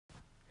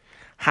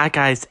Hi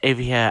guys,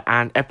 over here,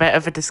 and a bit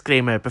of a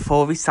disclaimer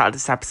before we start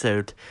this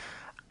episode.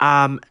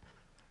 I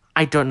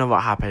don't know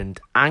what happened.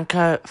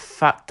 Anchor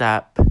fucked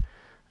up.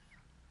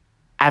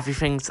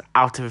 Everything's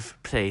out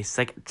of place.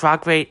 Like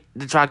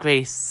the drag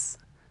race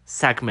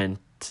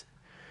segment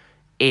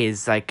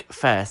is like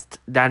first,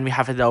 then we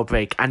have a little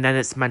break, and then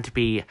it's meant to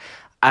be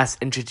us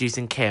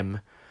introducing Kim.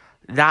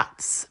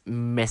 That's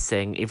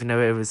missing, even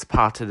though it was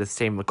part of the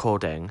same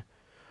recording.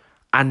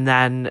 And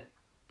then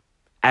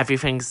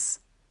everything's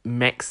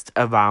mixed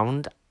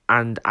around,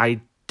 and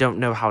I don't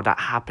know how that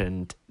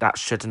happened. That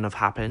shouldn't have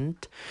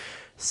happened.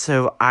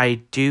 So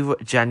I do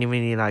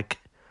genuinely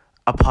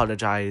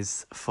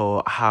apologize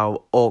for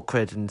how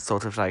awkward and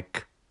sort of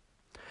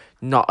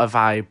not a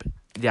vibe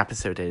the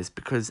episode is,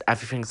 because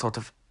everything's sort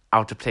of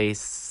out of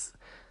place.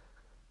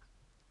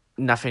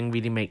 Nothing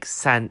really makes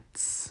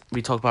sense.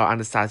 We talk about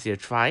Anastasia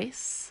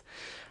twice,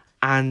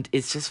 and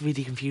it's just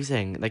really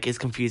confusing. Like, it's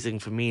confusing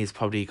for me. It's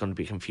probably going to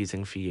be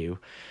confusing for you.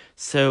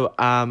 So,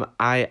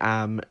 I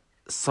am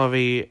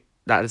sorry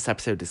that this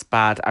episode is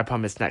bad. I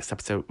promise next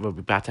episode will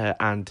be better,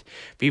 and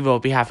we will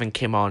be having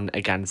Kim on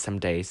again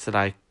someday.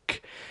 So,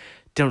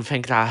 don't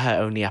think that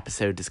her only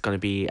episode is going to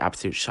be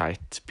absolute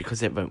shite,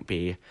 because it won't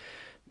be.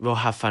 We'll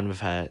have fun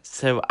with her.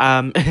 So,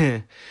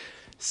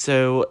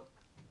 so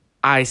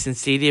I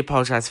sincerely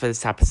apologize for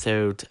this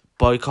episode.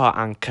 Boycott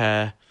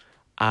Anchor.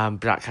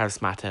 Black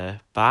Lives Matter.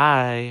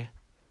 Bye.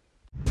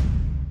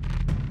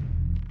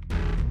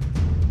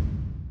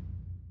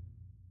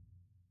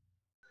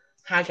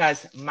 Hi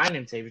guys, my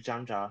name's David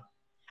John Jar,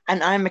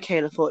 And I'm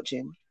Michaela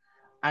Fortune.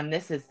 and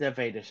this is the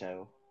Vader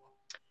Show.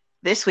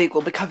 This week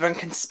we'll be covering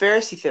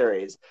conspiracy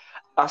theories,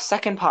 our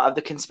second part of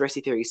the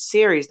conspiracy theories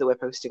series that we're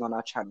posting on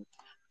our channel.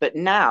 But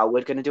now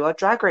we're going to do our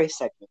drag race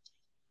segment.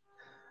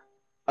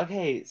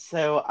 Okay,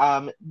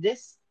 so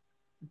this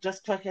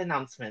just quick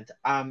announcement.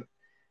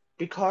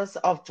 Because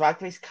of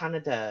Drag Race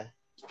Canada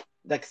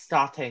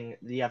starting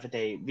the other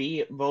day,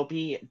 we will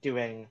be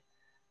doing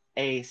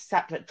a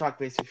separate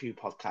Drag Race review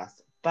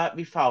podcast. But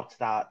we felt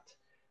that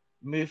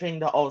moving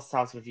the All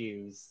Stars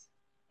reviews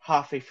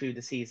halfway through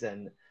the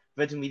season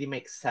wouldn't really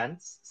make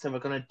sense. So we're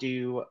gonna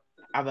do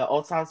our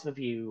All Stars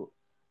review,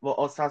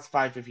 All Stars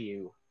 5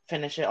 review,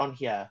 finish it on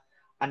here,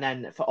 and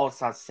then for All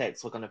Stars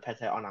 6, we're gonna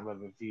put it on our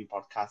review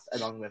podcast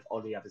along with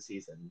all the other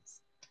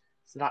seasons.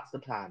 So that's the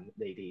plan,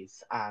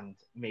 ladies, and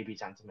maybe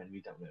gentlemen, we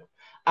don't know.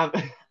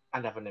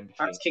 And everyone in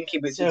between. As Kinky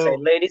Boots would say,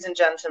 ladies and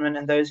gentlemen,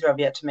 and those who have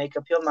yet to make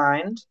up your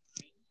mind.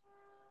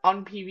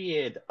 On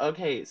period.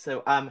 Okay,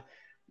 so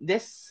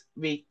this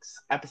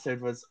week's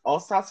episode was All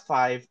Stars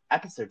 5,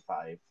 episode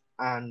 5,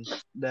 and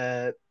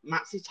the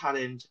Maxi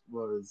challenge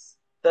was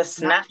the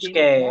Snatch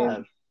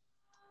Game.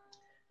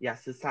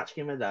 Yes, the Snatch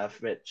Game of Love,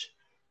 which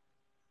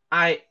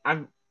I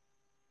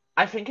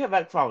think it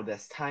worked well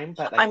this time,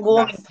 but I'm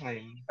warming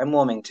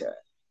to it.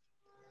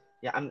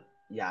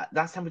 Yeah,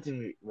 last time it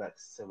didn't work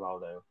so well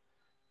though.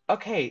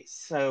 Okay,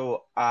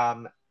 so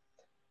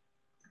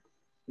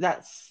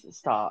let's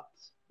start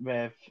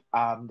with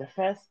the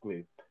first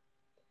group.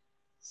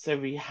 So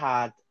we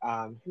had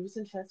who was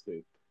in the first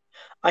group?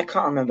 I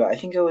can't remember. I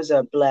think it was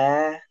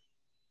Blair.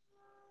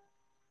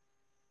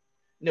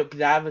 No,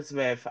 Blair was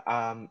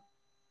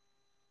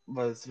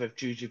with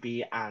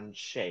Jujubee and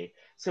Shay.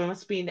 So it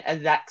must have been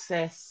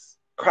Alexis,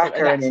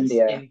 Cracker, and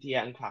India.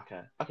 India and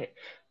Cracker. Okay,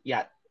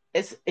 yeah,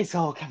 it's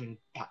all coming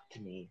back to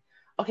me.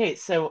 Okay,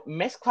 so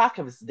Miss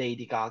Cracker was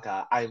Lady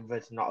Gaga. I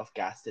would not have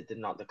guessed. It did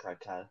not look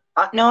like her.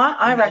 No,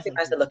 I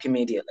recognized the look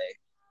immediately.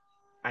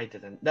 I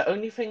didn't. The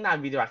only thing that I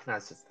really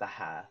recognized was the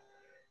hair.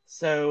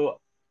 So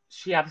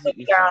she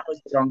absolutely. The gown was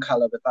the wrong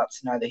color, but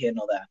that's neither here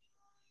nor there.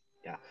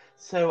 Yeah.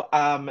 So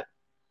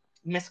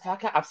Miss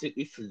Cracker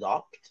absolutely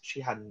flopped.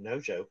 She had no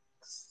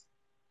jokes.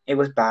 It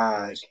was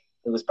bad.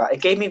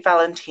 It gave me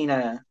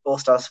Valentina 4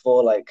 stars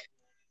 4 .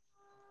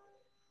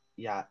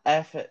 Yeah,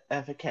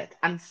 Eartha Kitt.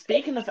 And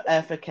speaking of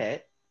Eartha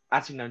Kitt,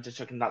 actually no, just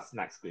joking, that's the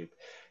next group.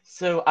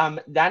 So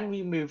then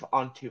we move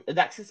on to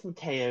Alexis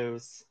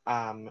Mateo's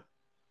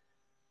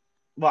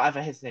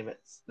whatever his name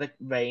is, like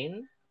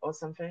Rain or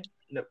something.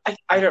 No,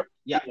 I don't.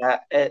 Yeah.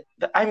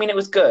 I mean, it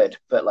was good,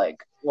 but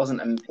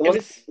wasn't.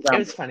 It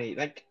was funny.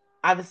 Like,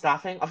 I was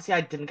laughing. Obviously,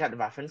 I didn't get the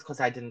reference because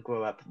I didn't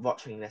grow up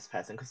watching this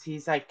person. Because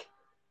he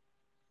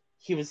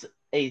was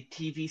a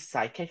TV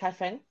psychic, I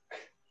think,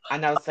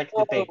 and that was the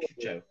big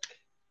joke.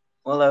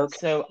 Well, okay.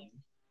 So,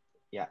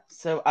 yeah.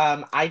 So,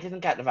 I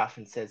didn't get the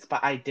references,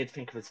 but I did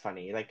think it was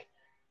funny. Like,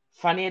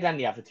 funnier than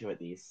the other two,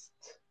 at least.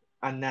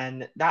 And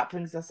then that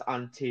brings us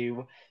on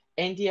to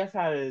India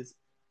Ferrer's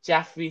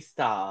Jeffree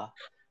Star.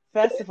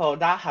 First of all,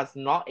 that has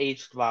not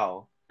aged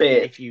well.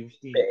 If you've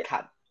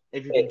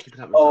been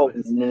keeping up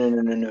with no.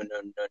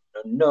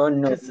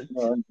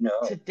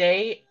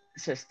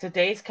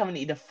 Today's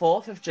coming the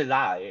 4th of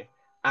July,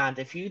 and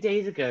a few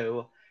days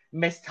ago,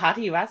 Miss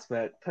Tati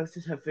Westbrook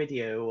posted her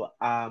video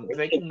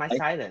Breaking My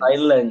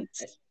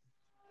Silence.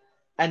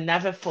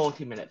 Another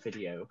 40-minute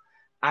video,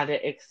 and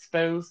it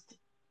exposed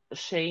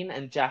Shane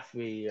and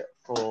Jeffree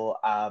for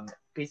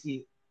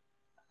basically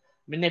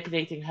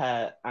manipulating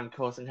her and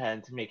causing her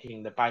into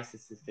making the Bi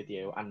Sisters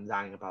video and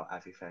lying about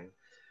everything.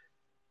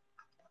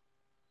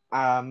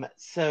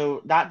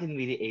 So that didn't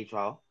really age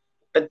well.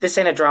 But this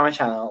ain't a drama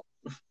channel.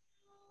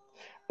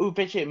 Ooh,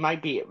 bitch, it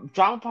might be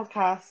drama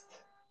podcast.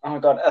 Oh my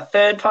god, a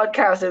third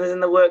podcast is in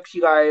the works,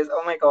 you guys.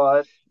 Oh my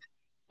god.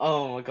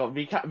 Oh my god,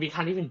 we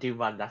can't even do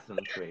one less than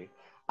 3.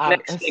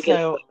 Next week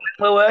So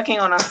we're working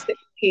on our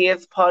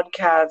 60th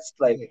podcast.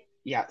 Like, okay,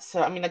 yeah,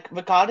 so I mean, like,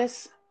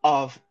 regardless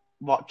of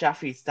what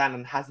Jeffrey's done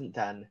and hasn't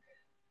done,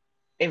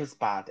 it was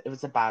bad. It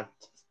was a bad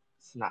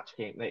Snatch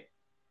game. Like,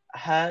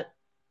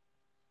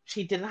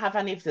 she didn't have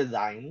any of the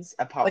lines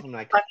apart from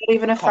like I'm not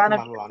even a cough fan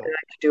and of Jeffrey. marijuana.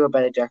 I could do a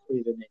better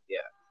Jeffrey than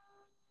India.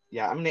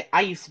 Yeah, I mean,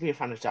 I used to be a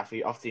fan of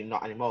Jeffrey, obviously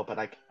not anymore, but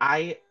like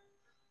I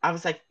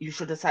was like, you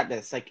should have said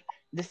this. Like,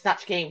 this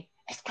Snatch game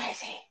is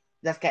crazy.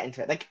 Let's get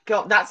into it. Like,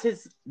 girl, that's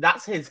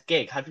his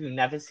gig. Have you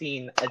never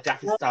seen a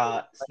Jeffree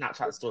Star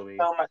Snapchat story?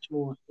 So much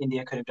more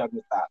India could have done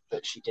with that,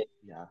 but she didn't.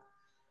 Yeah.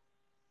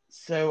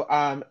 So,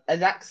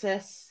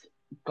 Alexis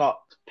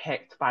got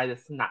picked by the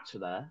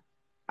Snatchler.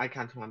 I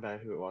can't remember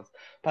who it was.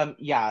 But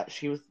yeah,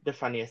 she was the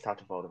funniest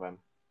out of all of them.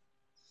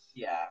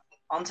 Yeah.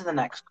 On to the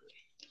next group.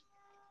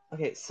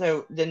 Okay,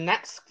 so the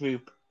next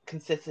group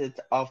consisted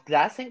of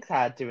Blair St.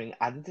 Clair doing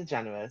Ellen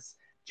DeGeneres,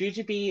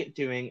 Jujubee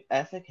doing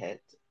Eartha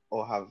Kitt,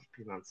 or however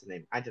you pronounce the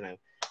name, I don't know.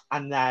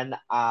 And then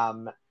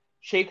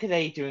Shea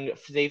Coulee doing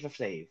Flavor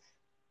Flav.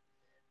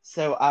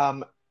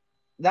 So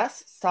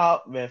let's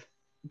start with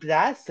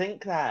Blair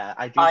St. Clair.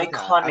 I do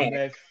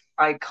Iconic.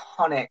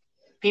 Iconic.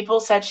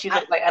 People said she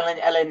looked like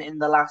Ellen in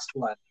the last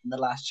one, in the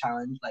last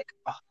challenge. Like,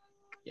 oh.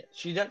 Yeah,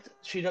 she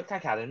looked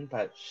like Ellen,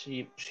 but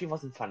she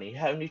wasn't funny.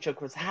 Her only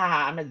joke was,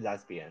 "Ha, I'm a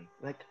lesbian."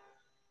 Like,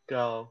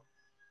 go.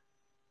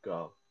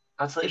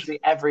 That's literally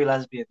every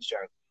lesbian's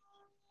joke.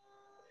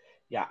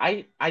 Yeah,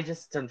 I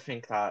just don't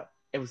think that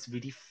it was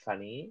really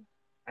funny,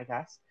 I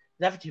guess.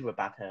 The other two were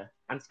better.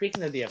 And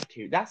speaking of the other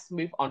two, let's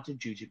move on to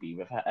Jujubee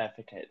with her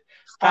Eartha Kitt.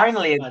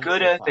 Finally, a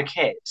good Eartha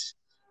Kitt.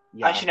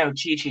 Yeah. Actually, no,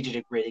 Chi did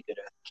a really good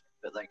Eartha Kitt,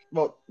 but like...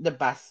 Well, the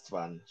best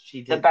one.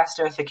 She did... The best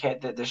Eartha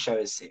Kitt that the show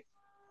has seen.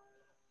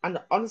 And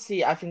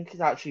honestly, I think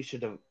that she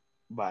should have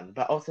won,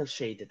 but also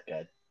Shay did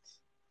good.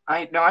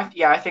 I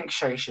think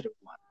Shay should have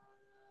won.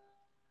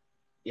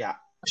 Yeah.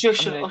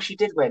 She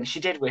did win. She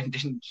did win,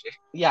 didn't she?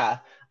 Yeah.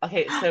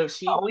 Okay, so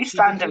she... we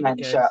stand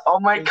dementia. Oh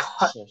my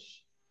god.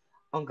 Shush.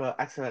 Oh god,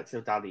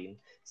 XOXO Darlene.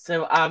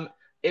 So,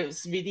 it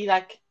was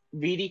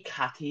really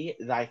catty,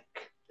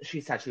 like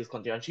she said she was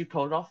going to do, and she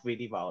pulled off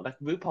really well. Like,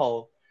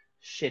 RuPaul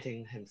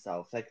shitting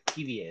himself, like,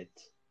 period.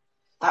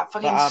 That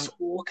fucking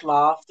squawk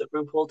laugh that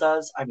RuPaul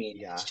does, I mean,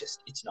 yeah.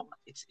 It's not.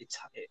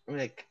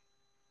 Like,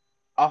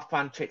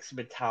 off-brand Trixie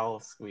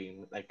Mattel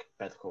scream, like,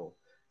 better cool.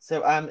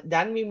 So,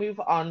 then we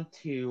move on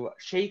to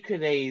Shea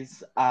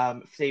Coulee's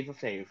Flavor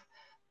Flav.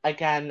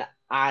 Again,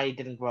 I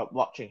didn't grow up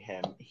watching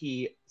him.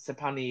 He's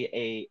apparently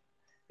a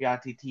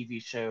reality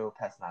TV show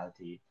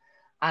personality.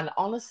 And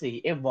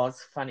honestly, it was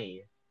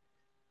funny.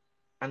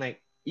 And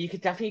like, you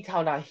could definitely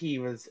tell that he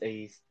was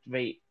a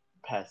straight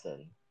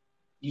person.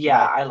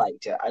 Yeah, I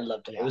liked it. I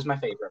loved it. Yeah. It was my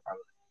favorite,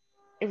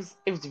 probably.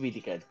 It was really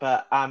good.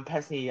 But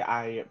personally,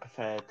 I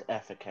preferred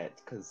Eartha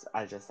Kitt because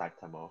I just liked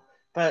her more.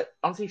 But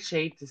honestly,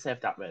 Shay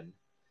deserved that win.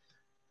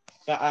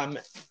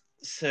 But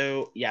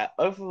so yeah,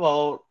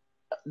 overall,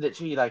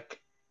 literally like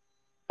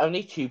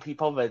only 2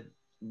 people were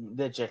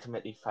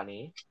legitimately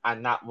funny,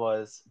 and that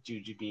was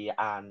Jujubee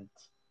and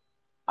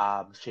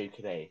Shea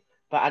Coulee.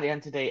 But at the end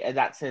of the day,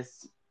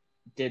 Alexis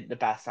did the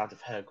best out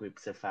of her group,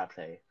 so fair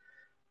play.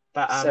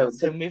 But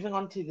so moving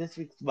on to this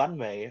week's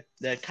runway,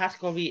 the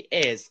category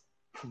is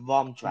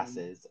prom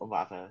dresses, or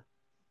whatever.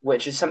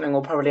 Which is something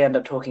we'll probably end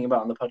up talking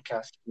about on the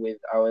podcast with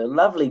our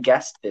lovely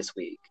guest this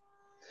week.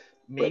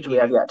 Maybe. Which we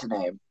have yet to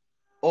name.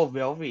 Or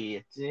will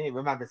we?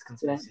 Remember, it's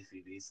conspiracy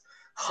theories.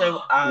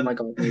 So, oh my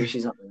god, maybe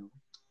she's not real.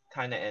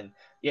 Kind of in.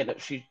 Yeah, look,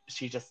 she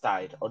just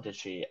died, or did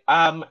she?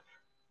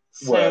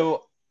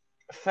 So,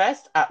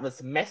 first up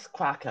was Miss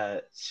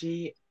Cracker.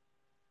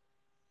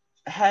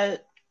 Her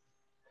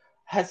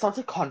sort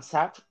of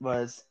concept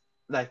was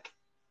like,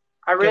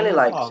 I really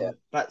liked it,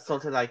 but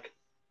sort of like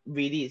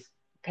really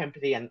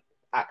pimply and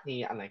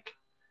acne and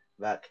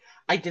like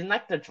I didn't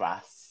like the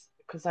dress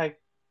because like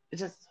it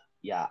just,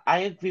 yeah, I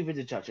agree with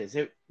the judges.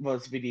 It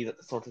was really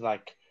sort of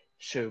like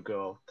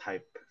showgirl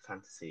type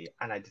fantasy,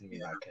 and I didn't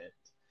really like it.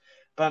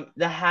 But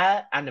the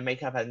hair and the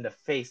makeup and the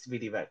face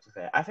really worked with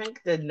it. I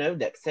think the no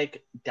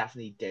lipstick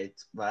definitely did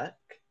work.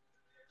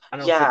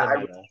 And also the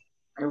mirror.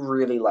 I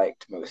really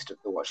liked most of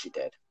what she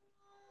did.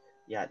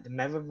 Yeah, the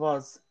mirror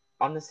was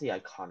honestly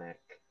iconic.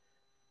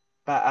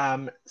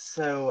 But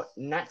so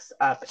next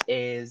up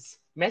is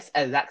Miss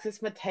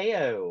Alexis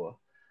Mateo.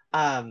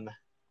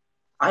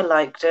 I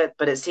liked it,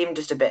 but it seemed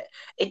just a bit.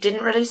 It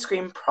didn't really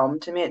scream prom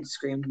to me. It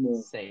screamed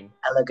more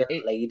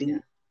elegant lady. Yeah.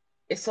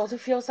 It sort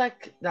of feels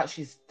like that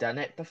she's done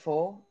it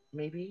before,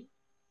 maybe.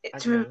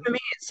 For me,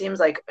 it seems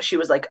like she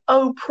was like,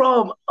 "Oh,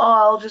 prom!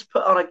 Oh, I'll just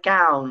put on a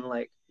gown."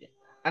 Like, yeah.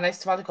 And I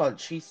swear to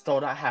God, she stole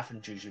that hair from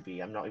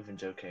Jujubee. I'm not even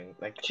joking.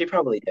 Like, she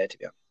probably did, to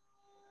be honest.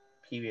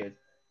 Period.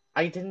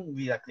 I didn't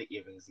really like the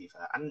earrings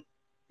either. And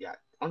yeah,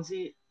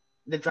 honestly,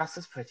 the dress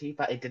was pretty,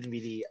 but it didn't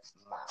really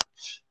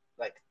match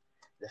like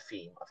the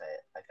theme of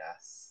it, I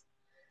guess.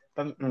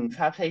 But Mm.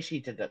 fair play, she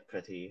did look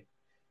pretty.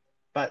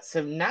 But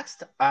so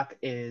next up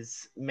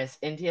is Miss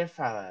India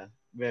Farah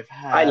with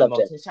I her loved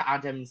it. Morticia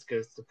Adams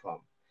Goes to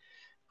Prom.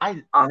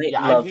 I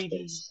Yeah, loved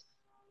this.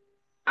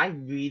 I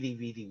really,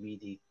 really,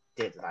 really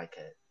did like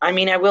it. I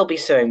mean, I will be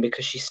suing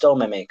because she stole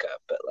my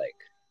makeup, but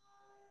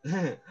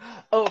like,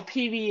 Oh,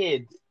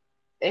 period.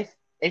 If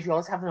you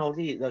also haven't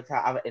already looked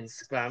at our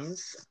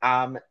Instagrams,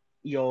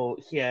 you'll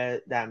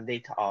hear them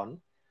later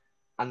on.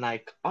 And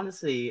like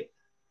honestly,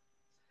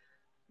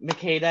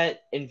 Michaela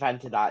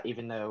invented that,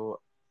 even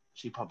though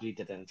she probably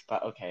didn't.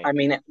 But I okay,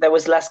 mean, there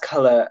was less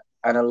color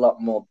and a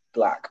lot more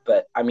black,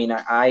 but I mean,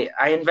 I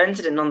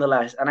invented it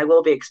nonetheless, and I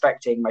will be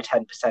expecting my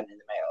 10% in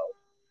the mail.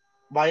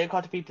 why you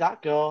got to be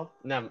black girl?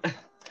 No.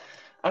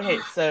 Okay,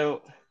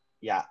 so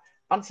yeah,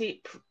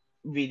 honestly,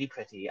 really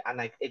pretty, and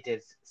like it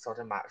did sort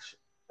of match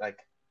like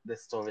the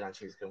storyline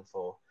she was going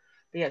for.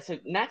 But yeah, so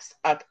next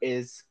up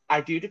is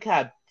I Do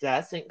Declare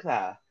Blair St.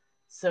 Clair.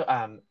 So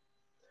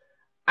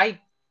I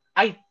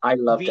I I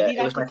loved it. really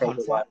It was like the my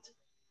favorite one. concept.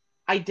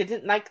 I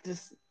didn't like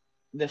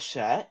the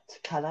shirt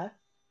color,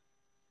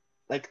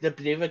 like the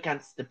blue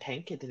against the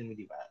pink. It didn't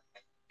really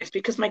work. It's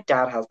because my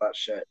dad has that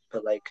shirt,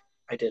 but like,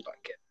 I did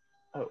like it.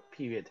 Oh,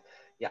 period.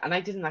 Yeah, and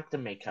I didn't like the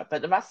makeup,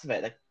 but the rest of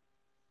it, like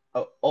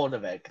all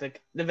of it,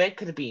 like the red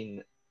could have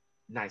been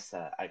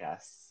nicer, I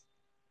guess.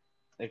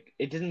 Like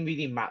it didn't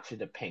really match with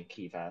the pink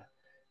either.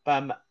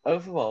 But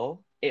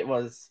overall, it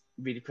was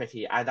really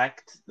pretty. I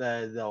liked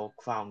the little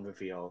crown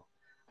reveal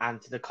and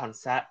the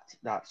concept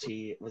that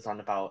she was on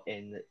about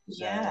the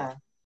Yeah.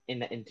 in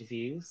the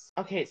interviews.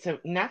 Okay, so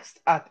next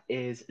up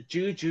is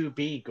Juju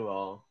B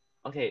Girl.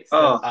 Okay,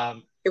 so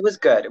Oh, it was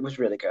good. It was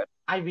really good.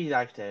 I really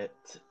liked it.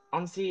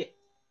 Honestly,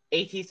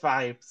 80s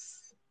vibes.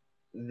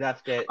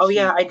 Loved it. Oh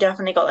yeah, She I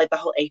definitely got like the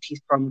whole 80s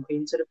prom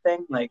queen sort of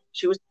thing. Like,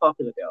 she was a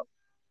popular girl.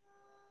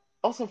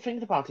 also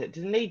thinking about it,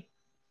 didn't they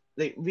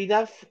like we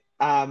love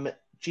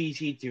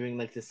Gigi doing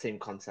like the same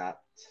concept,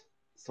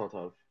 sort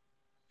of.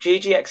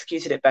 Gigi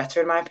executed it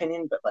better in my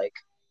opinion, but like,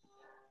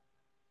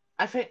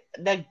 I think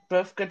they're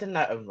both good in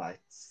their own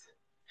rights.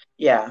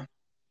 yeah.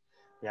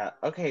 Yeah.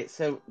 Okay.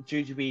 So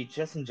Jujubee,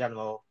 just in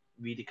general,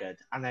 really good,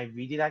 and I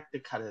really like the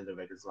color of the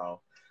wig as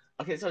well.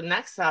 Okay. So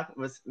next up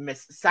was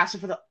Miss Sasha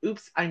for the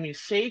Oops, I mean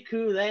Shea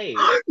Coulee.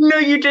 No,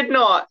 you did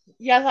not.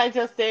 Yes, I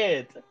just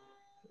did.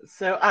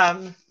 So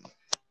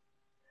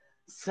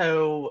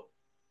so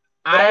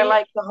But I I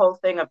like the whole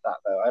thing of that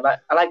though.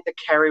 I like the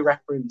Kerry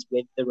reference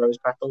with the rose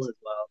petals as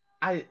well.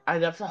 I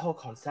love the whole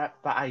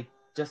concept, but I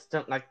just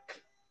don't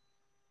like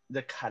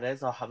the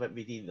colors or how it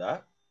really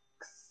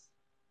looks.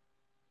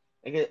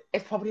 Like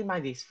it's probably my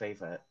least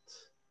favorite,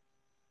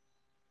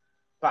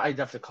 but I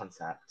love the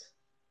concept.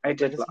 I Like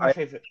did. it's my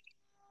favorite.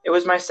 It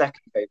was my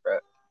second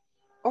favorite.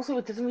 Also,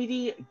 it doesn't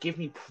really give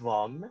me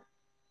prom.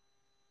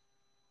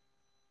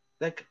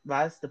 Like,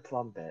 where's the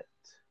prom bit?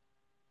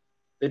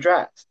 The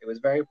dress. It was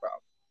very prom.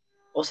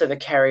 Also, the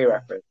Kerry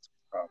reference was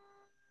prom.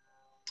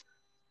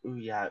 Oh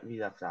yeah, we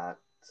love that.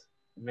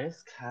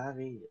 Miss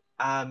Carrie.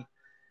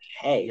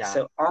 Okay, Yeah.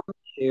 so on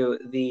to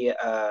the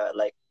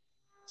like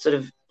sort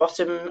of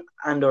bottom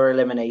and or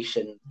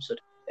elimination sort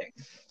of thing.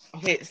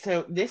 Okay,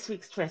 so this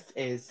week's twist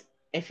is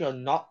if you're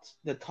not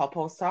the top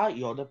all star,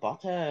 you're the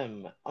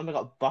bottom. Oh my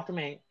god,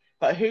 bottoming.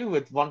 But who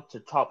would want to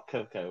top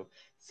Coco?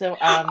 So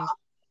I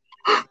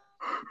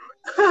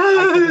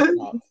could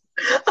not.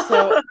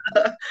 So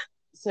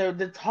so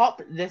the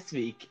top this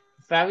week,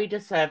 very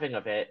deserving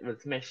of it,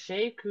 was Miss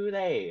Shea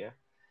Coulee.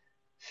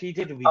 She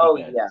did really Oh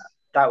good. yeah,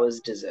 that was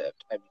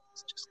deserved. I mean,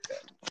 it's just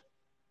good.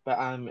 But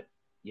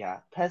yeah.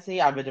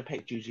 Personally I would have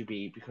picked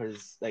Jujubee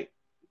because like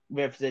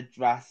with the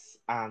dress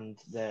and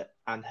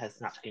her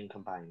snatch game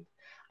combined.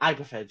 I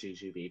prefer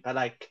Jujubee, but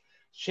like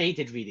Shay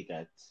did really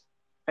good.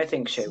 I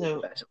think Shay was the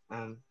So best.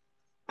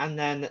 and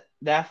then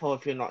therefore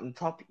if you're not in the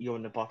top, you're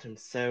in the bottom.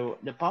 So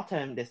the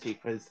bottom this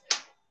week was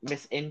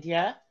Miss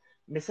India,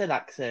 Miss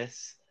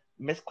Alexis,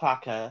 Miss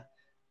Quacker,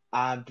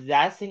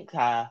 Blair St.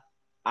 Clair,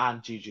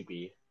 and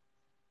Jujubee.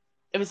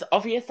 It was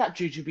obvious that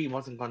Jujubee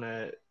wasn't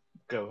gonna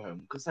go home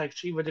because like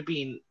she would have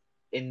been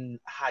in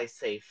high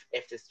safe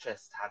if this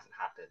twist hadn't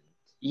happened.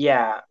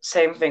 Yeah,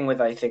 same thing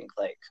with I think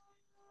like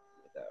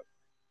with,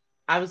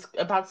 I was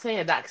about to say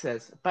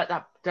Alexis, but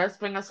that does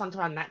bring us on to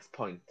our next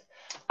point.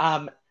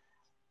 Um,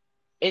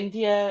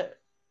 India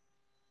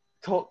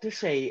talked to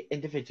Shay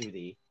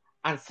individually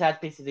and said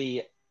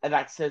basically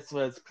Alexis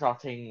was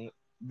plotting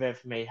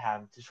with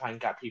Mayhem to try and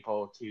get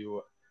people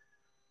to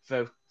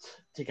vote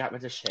to get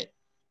rid of Shay.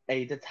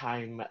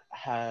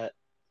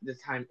 The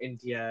time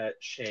India,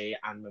 Shay,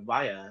 and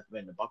Mariah were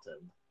in the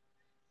bottom.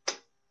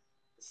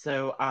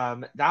 So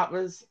that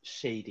was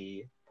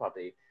shady,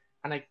 probably.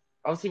 And like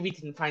obviously we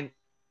didn't find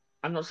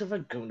I'm not sure if we're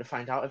going to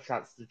find out if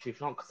that's the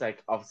truth or not, because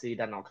like obviously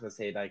they're not gonna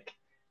say like,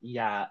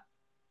 yeah,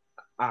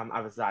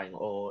 I was lying,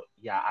 or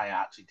I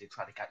actually did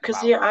try to get you Because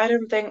out. yeah,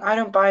 I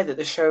don't buy that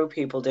the show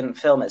people didn't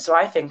film it. So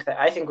I think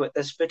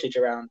there's footage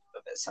around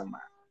of it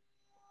somewhere.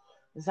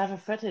 Is there a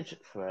footage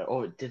for it,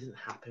 or it didn't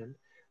happen?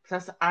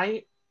 Plus,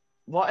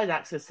 what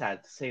Alexa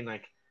said, saying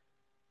like,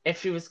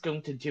 if she was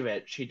going to do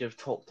it, she'd have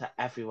talked to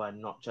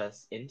everyone, not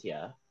just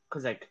India.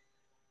 Because like,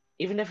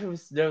 even if it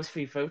was those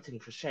three voting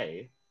for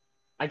Shay,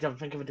 I don't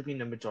think it would have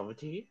been a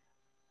majority.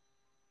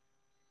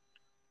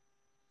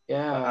 But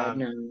Yeah,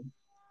 no,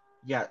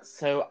 yeah.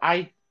 So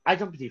I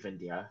don't believe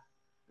India.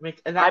 I mean,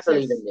 I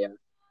believe Alexis. India.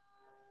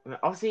 I mean,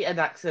 obviously,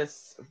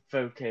 Alexis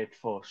voted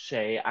for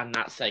Shay, and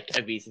that's like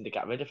a reason to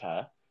get rid of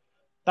her.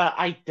 But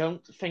I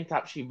don't think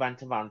that she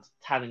went around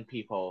telling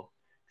people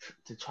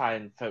to try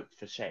and vote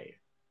for Shay.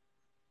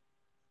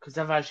 Because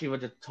otherwise she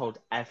would have told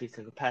every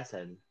single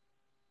person,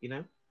 you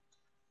know?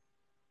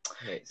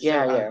 Okay,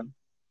 Yeah,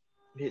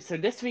 yeah. so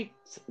this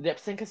week's lip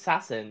sync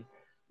assassin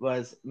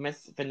was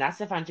Miss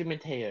Vanessa Vanjie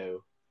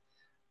Mateo.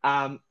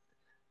 Um,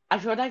 I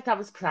feel like that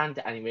was planned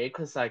anyway,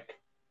 because like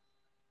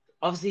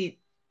obviously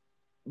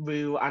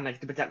Rue and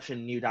like the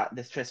production knew that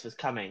this twist was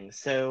coming,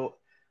 so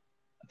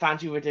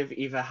Vanjie would have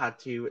either had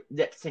to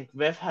lip sync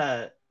with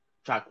her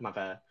drag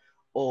mother,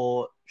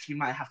 or she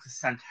might have to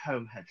send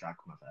home her drag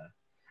mother,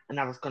 and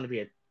that was going to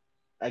be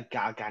a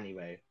gag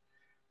anyway.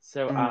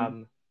 So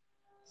Mm.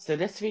 so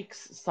this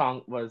week's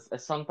song was a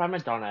song by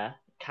Madonna.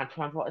 Can't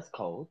remember what it's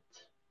called.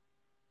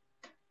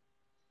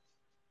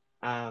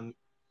 Um,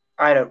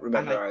 I don't and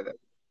remember either.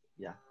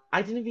 yeah,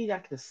 I didn't really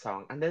like this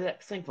song, and the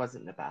lip sync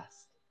wasn't the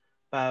best.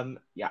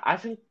 Yeah, I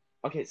think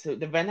okay. So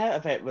the winner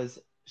of it was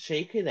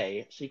Shea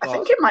Coulee. She I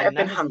think got it might have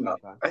been another hung female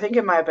up. fan. I think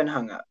it might have been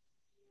hung up.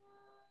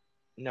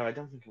 No, I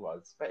don't think it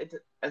was, but it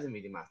doesn't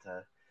really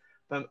matter.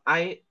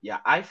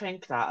 I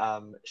think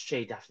that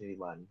Shay definitely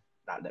won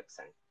that lip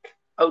sync,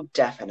 Oh,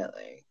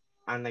 definitely.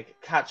 and like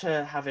catch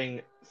her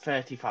having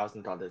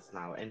 $30,000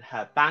 now in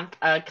her bank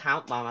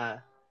account,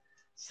 mama.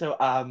 So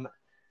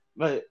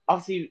but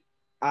obviously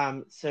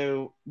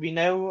so we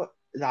know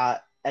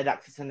that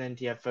Alexis and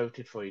India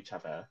voted for each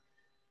other.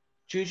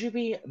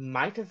 Jujubee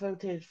might have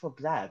voted for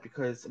Blair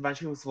because when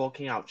she was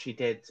walking out, she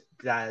did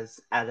Blair's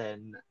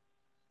Ellen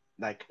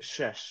like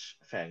shush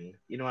thing.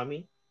 You know what I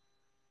mean?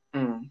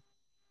 Mm.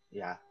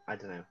 Yeah, I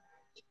don't know.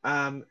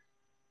 Um,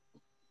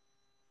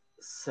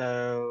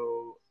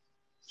 so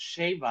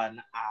Shay won,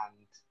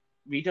 and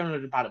we don't know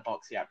the ballot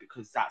box yet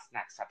because that's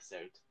next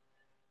episode.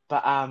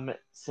 But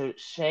so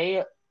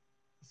Shay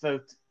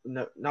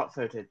no, not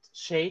voted.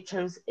 Shay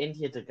chose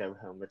India to go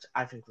home, which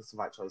I think was the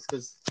right choice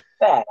because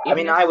Fair. I even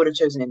mean, if I would have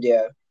chosen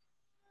India.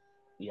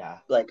 yeah,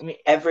 Like I mean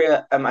every,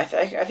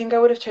 I think I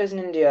would have chosen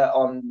India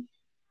on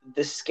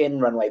the skin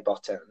runway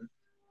bottom,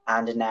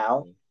 and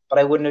now, but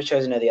I wouldn't have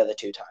chosen her the other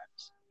two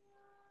times.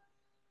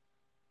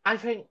 I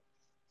think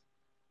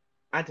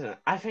I don't know.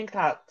 I think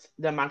that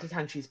the amount of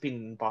time she's been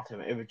in the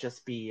bottom, it would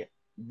just be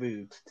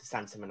rude to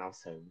send someone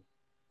else home.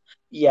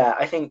 Yeah,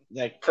 I think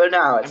Like, for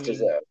now I it's mean,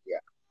 deserved. Yeah.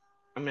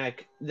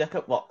 like look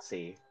at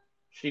Roxy.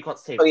 She got Oh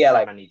saved yeah, so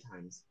like many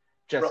times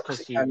just because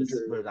Roxy she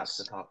was rode out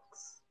the Andrews.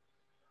 box.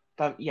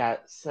 But yeah,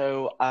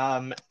 so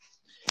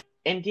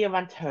India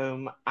went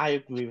home. I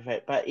agree with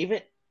it, but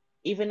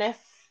even if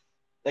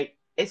like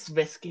it's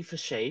risky for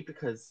Shay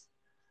because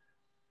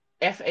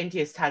if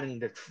India's telling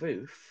the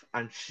truth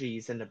and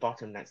she's in the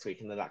bottom next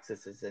week and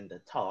Alexis is in the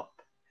top,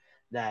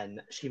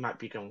 then she might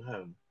be going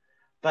home.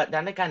 But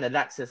then again,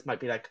 Alexis might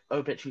be like,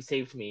 "Oh, but you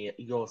saved me.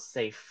 You're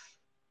safe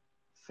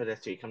for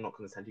this week. I'm not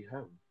going to send you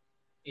home."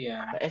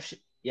 Yeah. But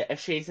if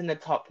she's in the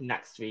top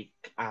next week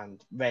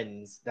and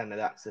wins, then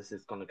Alexis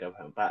is going to go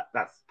home. But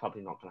that's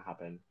probably not going to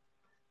happen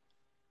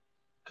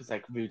because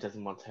like Rue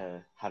doesn't want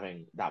her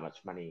having that much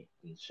money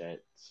and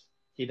shit.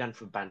 He done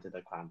for Bandit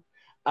the Clan,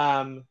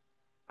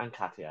 and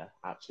Katya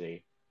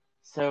actually.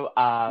 So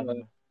Yeah.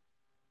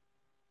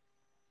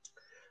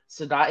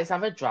 so that is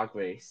our Drag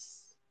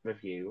Race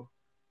review,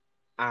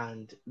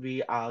 and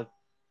we are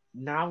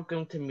now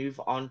going to move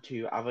on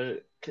to our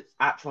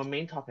actual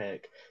main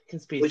topic, Which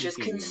conspiracy is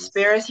theories.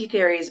 conspiracy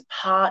theories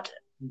part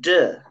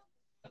 2.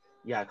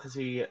 Yeah, because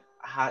we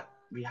had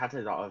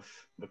a lot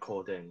of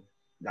recording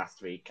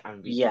last week,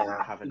 and we didn't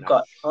Yeah, have we've enough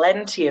got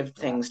plenty of for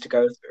that. things to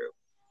go through.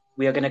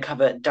 We are going to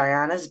cover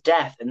Diana's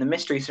death and the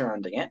mystery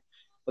surrounding it.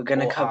 We're going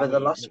to Or cover the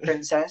Army. lost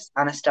princess,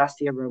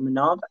 Anastasia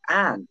Romanov,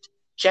 and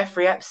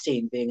Jeffrey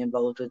Epstein being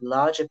involved with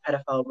larger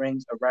pedophile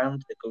rings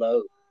around the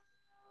globe.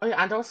 Oh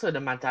yeah, and also the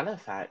Mandela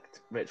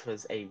Effect, which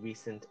was a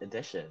recent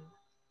addition.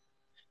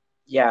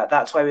 Yeah,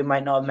 that's why we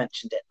might not have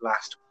mentioned it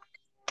last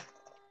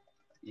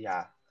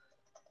Yeah,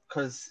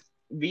 because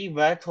we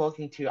were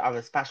talking to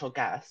our special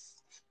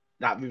guest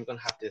that we were going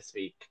to have this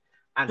week,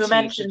 and who she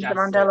mentioned the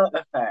suggested, Mandela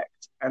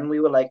effect, and we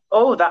were like,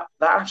 "Oh, that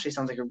actually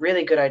sounds like a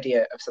really good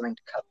idea of something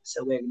to cover."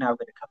 So we're now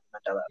going to cover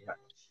Mandela yeah. effect.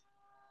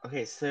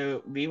 Okay,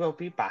 so we will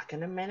be back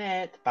in a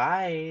minute.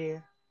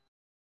 Bye.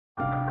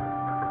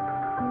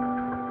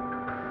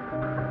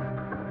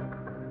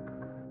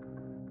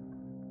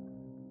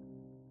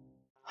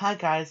 Hi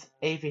guys,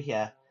 Ava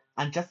here.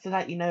 And just to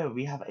let you know,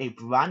 we have a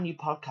brand new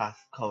podcast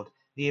called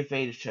The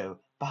Invader Show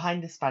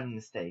behind the spelling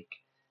mistake.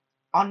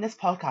 On this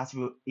podcast,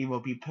 we will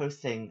be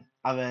posting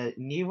our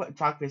new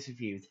Drag Race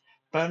reviews,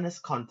 bonus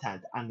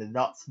content, and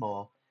lots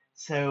more.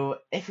 So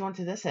if you want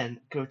to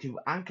listen, go to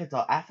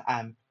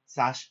anchor.fm/The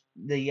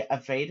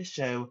Aveda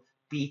Show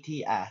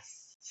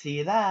BTS. See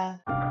you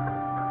there.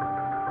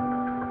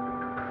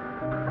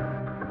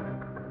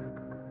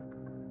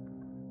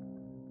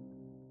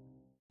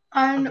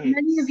 And Okay.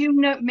 many of you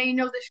may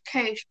know this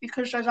case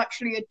because there's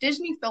actually a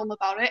Disney film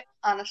about it,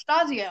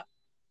 Anastasia.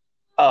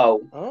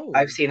 Oh,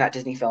 I've seen that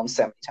Disney film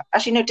so many times.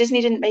 Actually, no,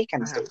 Disney didn't make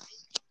Anastasia.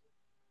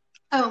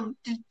 Oh,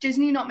 did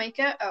Disney not make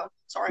it? Oh,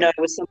 sorry. No, it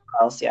was someone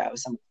else. Yeah, it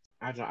was someone.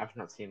 I've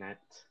not seen it.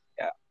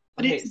 Yeah.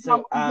 But Okay, it's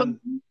so about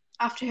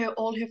after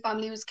all her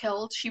family was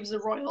killed, she was a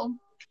royal.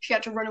 She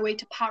had to run away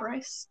to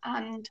Paris,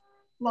 and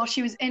while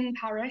she was in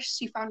Paris,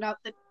 she found out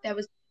that there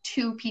was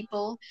 2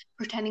 people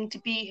pretending to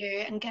be her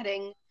and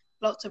getting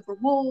lots of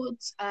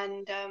rewards,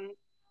 and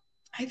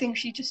I think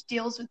she just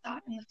deals with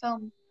that in the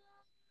film.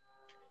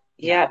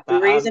 Yeah, the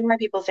reason why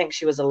people think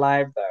she was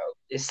alive, though,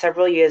 is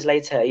several years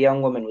later, a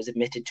young woman was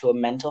admitted to a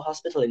mental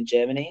hospital in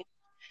Germany.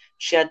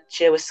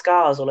 There were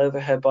scars all over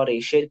her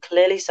body. She had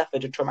clearly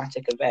suffered a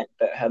traumatic event,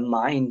 but her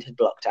mind had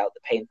blocked out the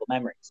painful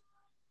memories.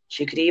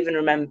 She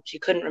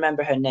couldn't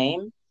remember her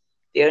name.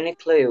 The only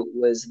clue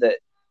was that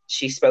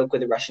she spoke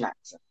with a Russian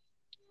accent.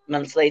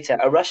 Months later,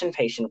 a Russian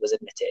patient was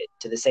admitted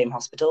to the same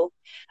hospital,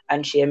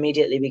 and she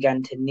immediately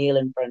began to kneel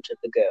in front of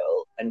the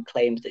girl and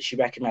claimed that she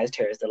recognized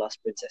her as the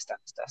lost princess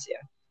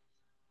Anastasia.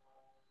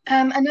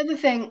 Another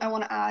thing I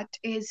want to add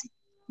is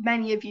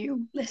many of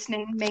you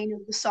listening may know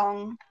the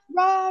song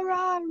 "Ra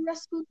Ra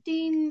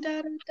Rasputin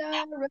Da Da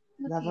Da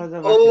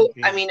Rasputin." Oh,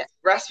 I mean,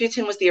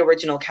 Rasputin was the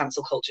original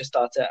cancel culture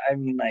starter. I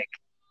mean, like,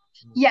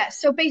 yeah.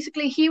 So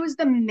basically, he was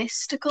the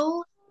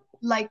mystical,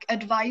 like,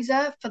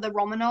 advisor for the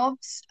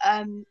Romanovs,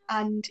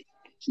 and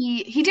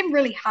he didn't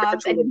really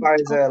have any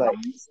advisor, like,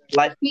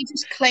 life. He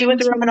just claimed she was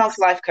the Romanovs'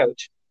 life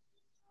coach.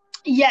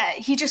 Yeah,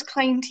 he just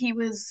claimed he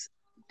was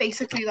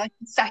basically like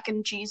the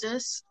second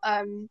Jesus,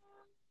 and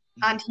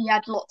he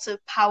had lots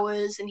of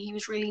powers and he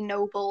was really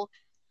noble.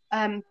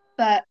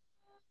 But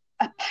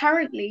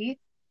apparently,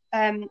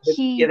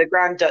 the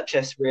Grand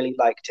Duchess really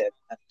liked him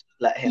and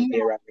let him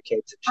be around the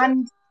kids and shit.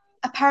 And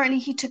apparently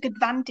he took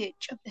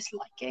advantage of this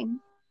liking,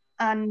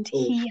 and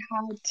he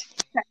had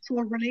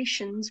sexual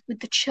relations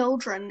with the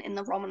children in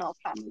the Romanov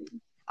family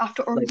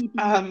after already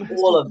being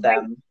all of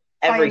them,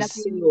 every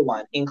single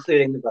one,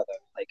 including the brother.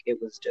 Like,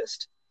 it was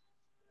just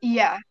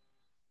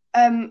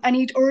and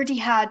he'd already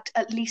had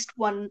at least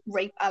one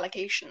rape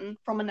allegation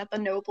from another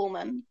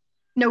noblewoman.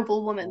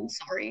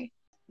 Sorry.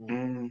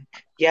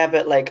 Yeah,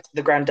 but like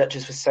the Grand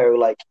Duchess was so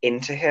like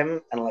into him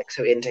and like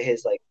so into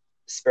his like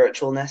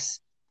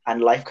spiritualness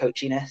and life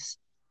coachiness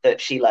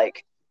that she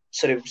like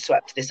sort of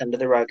swept this under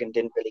the rug and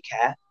didn't really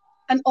care.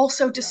 And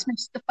also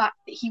dismissed the fact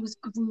that he was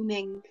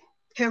grooming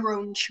her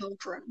own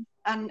children.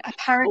 And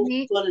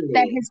apparently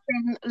there has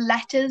been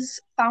letters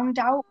found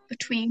out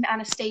between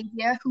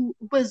Anastasia, who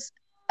was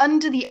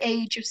under the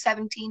age of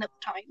 17 at the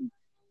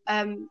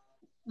time,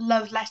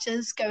 love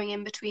letters going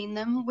in between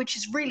them, which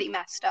is really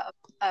messed up.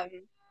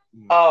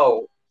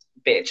 Oh,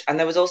 bitch. And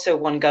there was also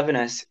one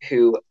governess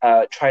who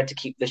tried to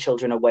keep the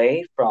children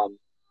away from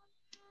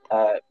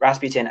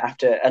Rasputin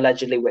after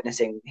allegedly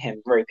witnessing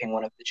him raping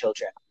one of the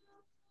children.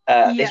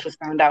 This was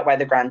found out by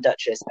the Grand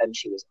Duchess and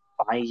she was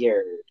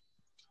fired.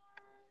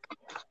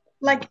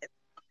 Like,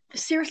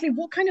 seriously,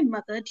 what kind of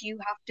mother do you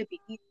have to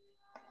be?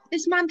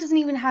 This man doesn't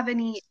even have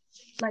any,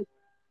 like,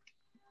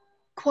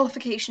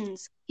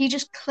 qualifications. He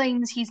just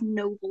claims he's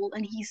noble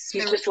and he's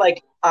spiritual. He's just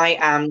like, I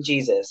am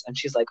Jesus. And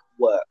she's like,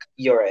 work,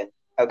 you're in.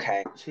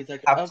 Okay. She's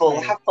like, have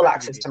full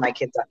access to my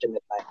kids after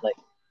midnight. Like,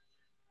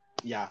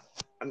 yeah.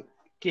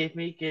 Give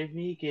me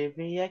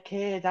a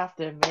kid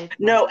after midnight.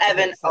 No,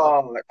 Evan.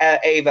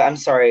 Ava, I'm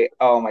sorry.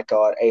 Oh my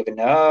God, Ava,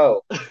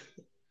 no.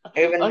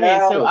 Ava, no. Okay,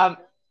 so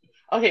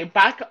okay,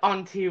 back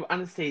onto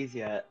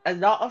Anastasia. A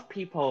lot of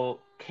people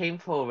came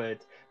forward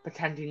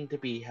pretending to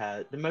be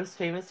her. The most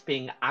famous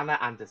being Anna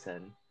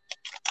Anderson.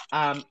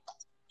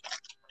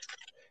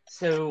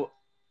 So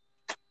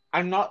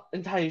I'm not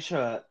entirely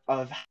sure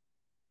of,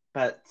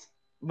 but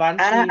when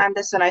Anna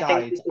Anderson, I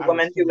think, is the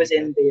woman who was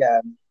in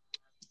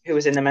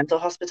the mental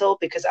hospital,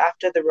 because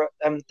after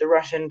the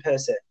Russian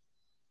person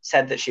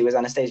said that she was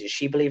Anastasia,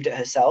 she believed it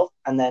herself,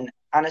 and then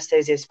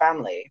Anastasia's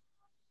family,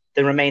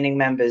 the remaining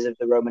members of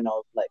the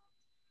Romanov like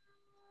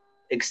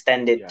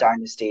extended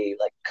dynasty,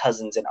 like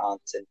cousins and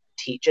aunts and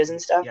teachers and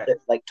stuff that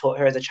like taught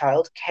her as a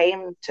child,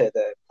 came to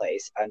the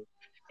place and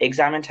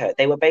examined her.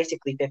 They were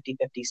basically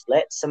 50-50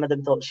 split. Some of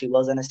them thought she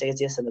was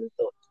Anastasia, some of them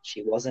thought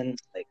she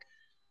wasn't.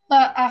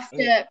 But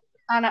after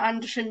Anna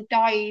Anderson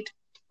died,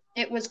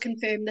 it was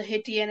confirmed that her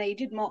DNA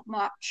did not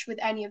match with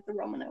any of the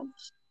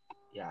Romanovs.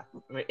 Yeah,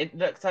 it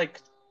looks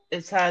like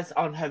it says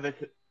on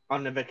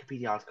the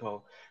Wikipedia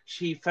article,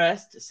 she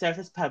first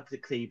surfaced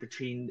publicly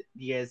between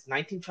the years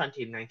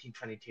 1920 and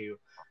 1922,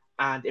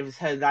 and it was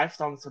her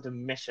lifelong sort of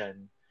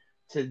mission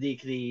to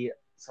legally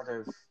sort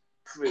of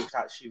prove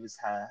that she was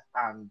her,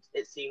 and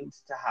it seemed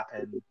to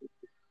happen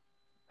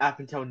up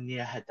until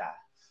near her death.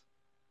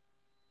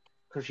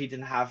 Because she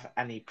didn't have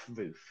any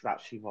proof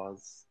that she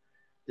was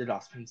the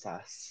lost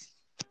princess.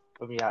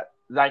 But yeah,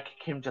 like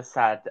Kim just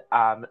said,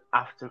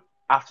 after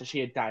she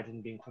had died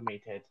and been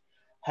cremated,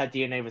 her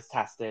DNA was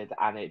tested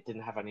and it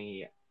didn't have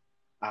any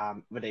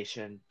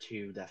relation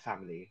to their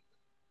family.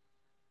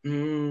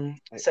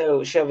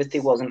 So she obviously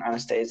wasn't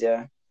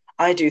Anastasia.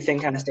 I do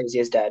think Anastasia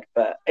is dead,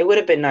 but it would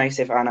have been nice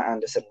if Anna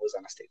Anderson was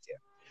Anastasia.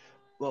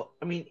 Well,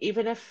 I mean,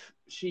 even if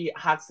she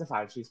had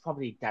survived, she's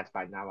probably dead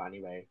by now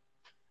anyway.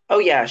 Oh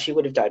yeah, she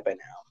would have died by now.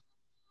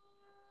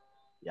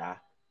 Yeah,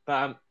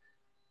 but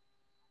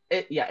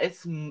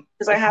it's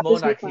because I have more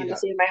this likely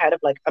fantasy in my head of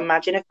like,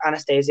 imagine if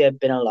Anastasia had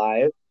been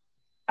alive,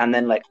 and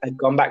then like had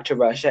gone back to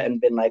Russia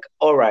and been like,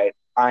 all right,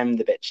 I'm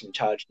the bitch in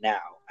charge now,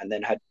 and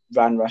then had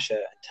ran Russia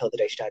until the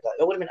day she died. Like,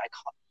 that would have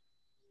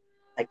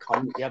been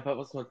iconic. Yeah, but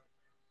also,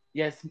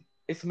 yes,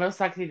 it's most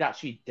likely that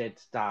she did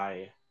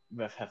die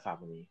with her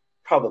family.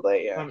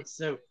 Probably, yeah.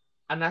 So,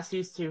 unless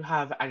you two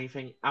have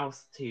anything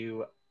else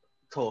to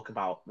talk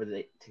about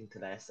relating to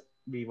this,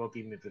 we will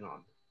be moving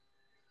on.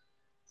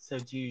 So,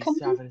 do you Can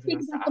still have we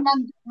anything speak else to about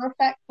add? the Mandela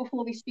effect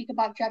before we speak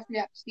about Jeffrey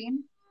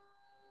Epstein?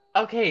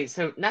 Okay,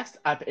 so next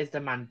up is the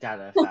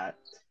Mandela effect.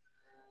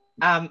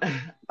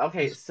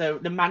 Okay, so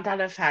the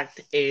Mandela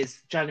effect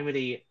is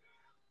generally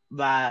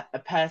where a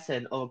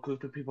person or a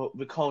group of people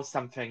recalls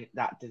something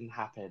that didn't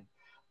happen.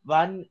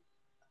 One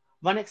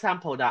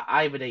example that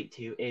I relate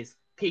to is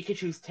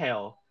Pikachu's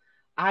tail.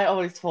 I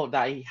always thought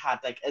that he had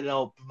like a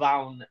little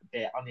brown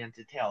bit on the end of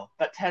the tail,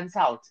 but turns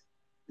out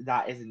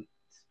that isn't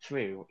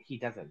true. He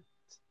doesn't.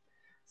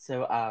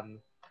 So,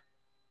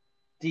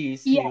 do you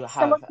Yeah, so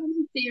have? a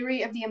common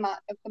theory of the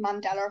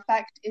Mandela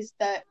effect is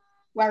that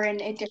we're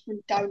in a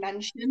different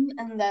dimension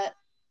and that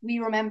we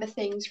remember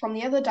things from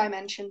the other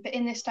dimension, but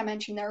in this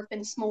dimension there have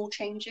been small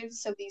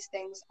changes, so these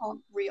things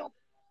aren't real.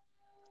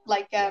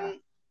 Like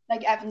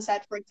Evan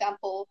said, for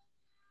example,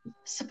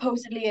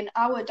 supposedly in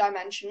our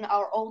dimension,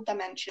 our old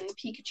dimension,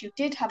 Pikachu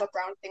did have a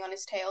brown thing on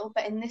his tail,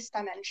 but in this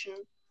dimension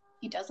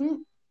he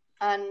doesn't,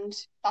 and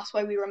that's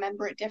why we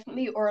remember it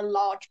differently, or a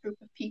large group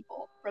of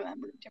people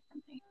remember it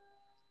differently.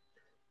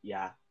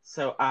 Yeah.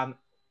 So,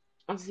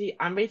 honestly,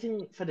 I'm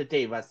waiting for the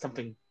day where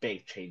something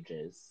big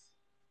changes.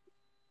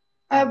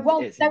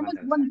 Well, there was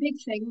one big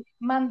thing,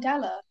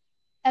 Mandela.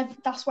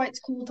 That's why it's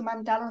called the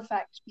Mandela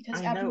effect,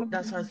 because I know,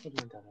 that's why it's called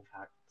the Mandela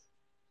effect.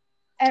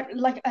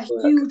 like a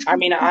Look, huge. I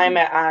mean,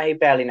 I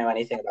barely know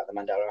anything about the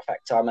Mandela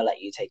effect, so I'm gonna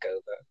let you take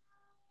over.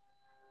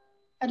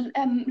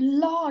 A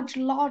large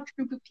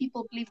group of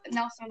people believe that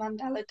Nelson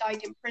Mandela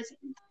died in prison,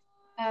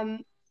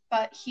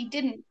 but he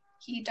didn't.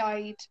 He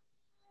died.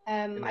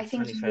 In like I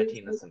think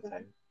 2013 or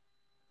something.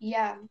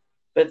 Yeah.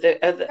 But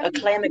a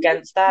claim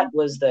against that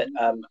was that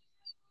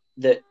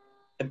that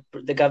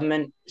the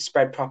government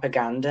spread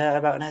propaganda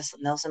about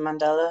Nelson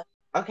Mandela.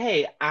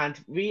 Okay, and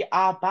we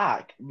are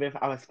back with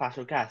our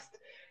special guest.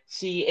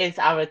 She is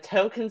our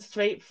token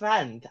straight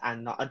friend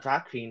and not a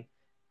drag queen.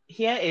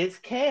 Here is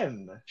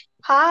Kim.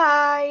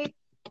 Hi.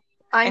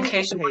 In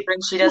case you're wondering,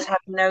 she does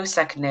have no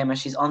second name, as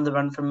she's on the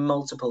run from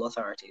multiple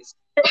authorities.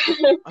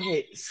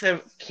 Okay,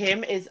 so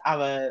Kim is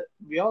our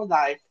real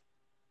life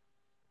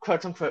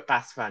quote unquote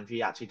best friend.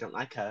 We actually don't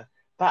like her,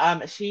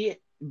 but she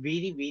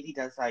really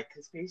does like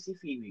conspiracy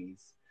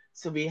theories.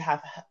 So we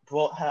have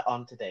brought her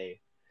on today.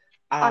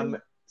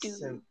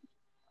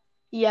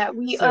 Yeah,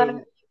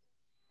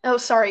 oh,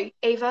 sorry,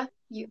 Ava,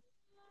 you.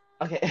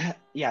 Okay,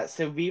 yeah,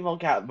 so we will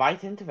get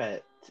right into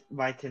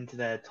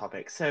the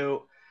topic.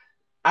 So,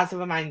 as a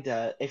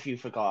reminder, if you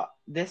forgot,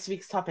 this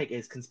week's topic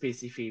is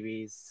conspiracy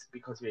theories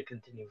because we're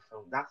continuing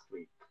from last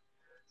week.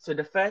 So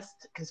the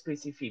first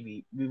conspiracy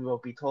theory we will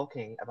be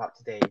talking about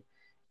today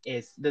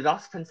is the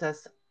lost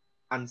princess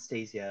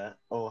Anastasia,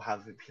 or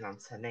however you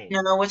pronounce her name.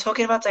 No, we're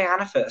talking about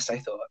Diana first, I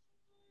thought.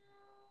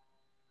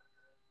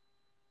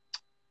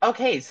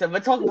 Okay, so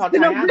we're talking about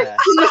Diana.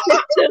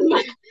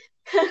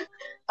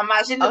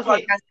 Imagine the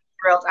podcast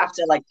derailed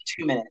after like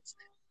 2 minutes.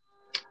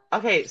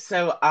 Okay,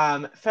 so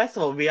first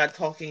of all, we are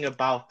talking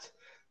about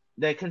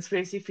the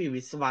conspiracy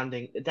theories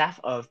surrounding the death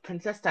of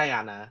Princess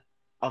Diana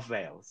of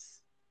Wales.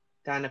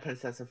 Diana,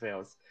 Princess of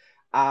Wales.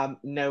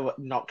 No,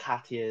 not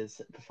Katya's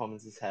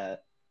performance as her.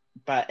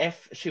 But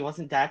if she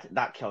wasn't dead,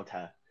 that killed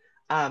her.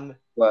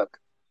 Work.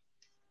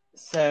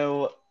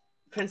 So,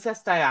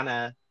 Princess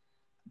Diana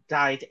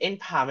died in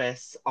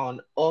Paris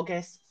on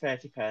August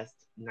 31st,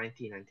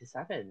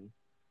 1997.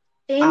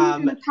 In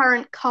an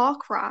apparent car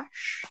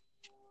crash.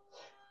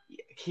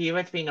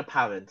 Keyword being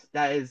apparent.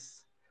 There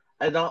is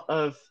a lot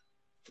of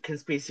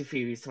conspiracy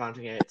theories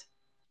surrounding it.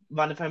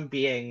 One of them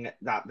being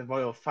that the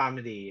royal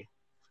family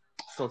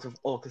sort of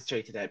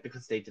orchestrated it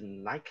because they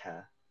didn't like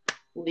her.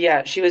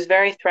 Yeah, she was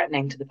very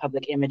threatening to the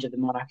public image of the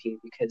monarchy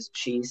because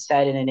she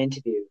said in an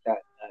interview that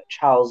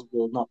Charles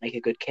will not make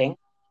a good king.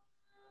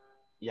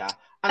 Yeah.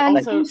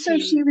 And also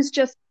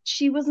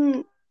she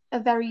wasn't a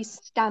very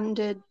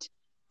standard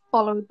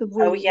followed the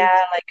rules. Oh yeah,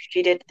 like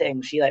she did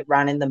things. She like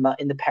ran in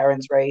the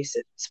parents' race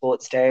at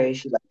sports day.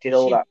 She like did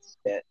all that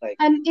shit. Like,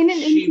 in an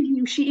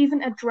interview, she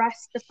even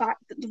addressed the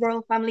fact that the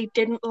royal family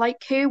didn't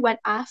like her when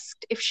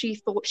asked if she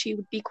thought she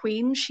would be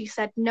queen. She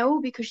said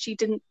no because she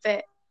didn't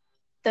fit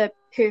the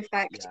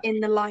perfect in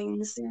the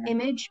lines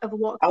image of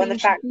what a queen and the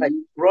fact like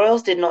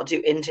royals did not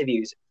do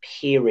interviews,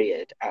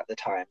 period, at the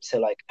time. So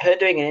like her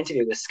doing an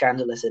interview was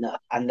scandalous enough,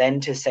 and then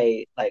to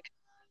say like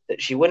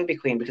that she wouldn't be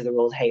queen because the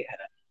royals hate her,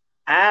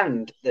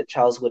 and that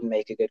Charles wouldn't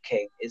make a good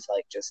king is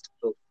like just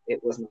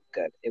it was not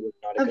good. It was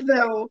not a good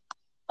thing.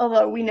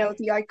 Although we know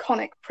the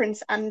iconic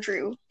Prince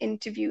Andrew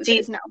interview that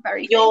is now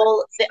very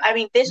famous. I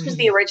mean, this was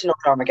the original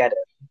Armageddon.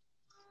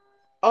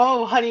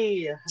 Oh,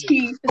 honey.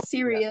 Tea for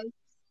serious.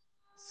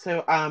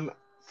 So,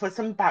 for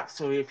some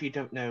backstory, if you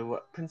don't know,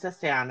 Princess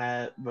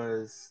Diana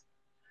was,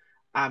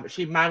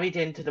 she married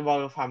into the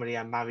royal family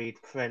and married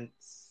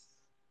Prince,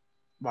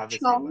 whatever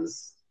his name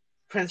was.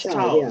 Prince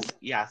Charles,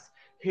 yes,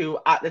 who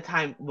at the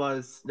time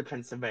was the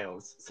Prince of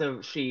Wales.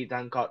 So she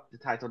then got the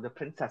title the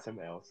Princess of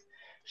Wales.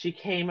 She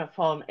came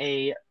from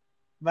a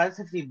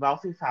relatively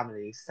wealthy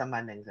family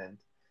somewhere in England.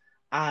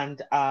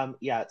 And,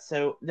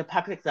 so the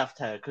public loved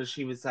her because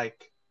she was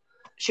like...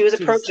 She was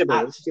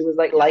approachable. She was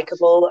like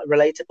likable,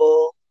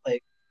 relatable,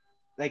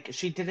 like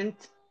she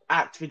didn't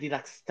act really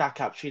like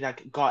stuck up. She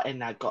like got in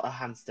there, got her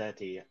hands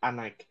dirty, and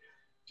like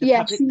the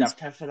public loved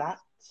her for that.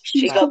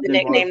 She got the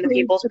nickname the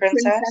People's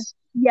Princess.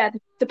 Yeah,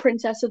 the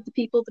princess of the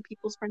people, the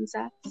People's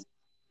Princess.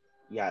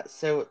 Yeah,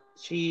 so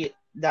she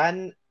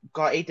then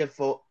got a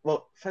divorce.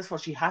 Well, first of all,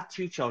 she had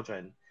 2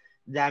 children,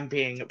 them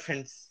being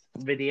Prince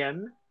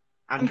William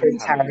and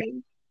Prince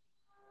Harry.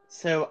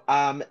 So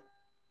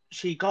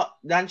she got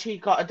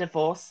a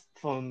divorce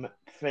from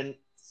Prince.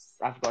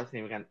 I forgot his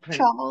name again.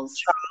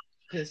 Charles.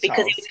 Because he was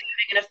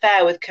having an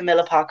affair with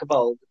Camilla Parker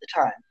Bowles at the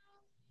time,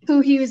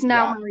 who he was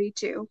now married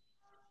to.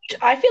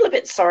 I feel a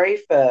bit sorry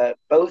for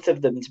both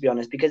of them, to be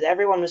honest, because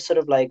everyone was sort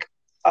of like,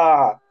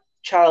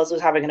 Charles was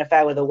having an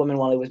affair with a woman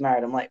while he was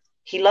married. I'm like,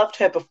 he loved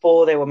her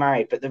before they were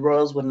married, but the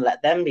royals wouldn't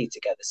let them be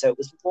together. So it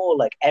was more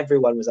like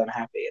everyone was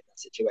unhappy in that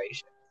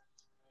situation.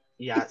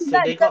 Yeah, so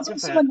there's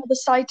also another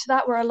side to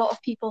that where a lot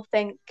of people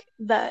think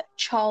that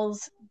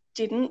Charles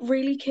didn't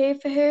really care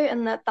for her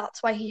and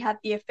that's why he had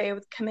the affair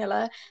with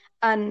Camilla,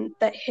 and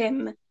that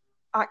him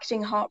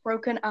acting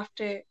heartbroken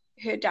after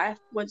her death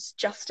was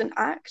just an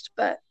act,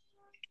 but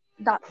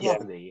that's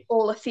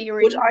all a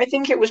theory. Which I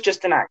think it was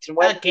just an act, and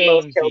whether he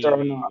killed her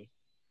or not.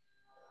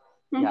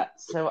 Yeah,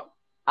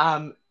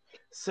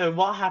 so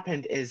what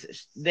happened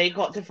is they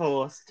got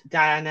divorced.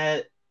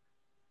 Diana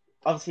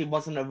obviously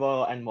wasn't a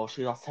royal anymore.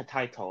 She lost her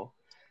title.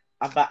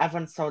 But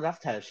everyone still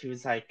loved her. She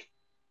was like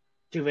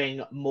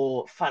doing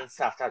more fun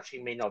stuff that she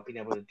may not have been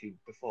able to do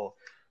before.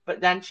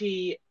 But then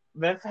she,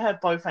 with her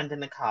boyfriend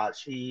in the car,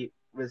 she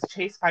was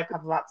chased by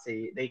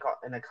paparazzi. They got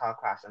in a car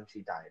crash and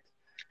she died.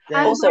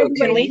 Also,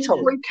 can we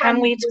talk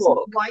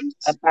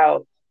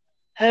about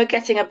her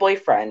getting a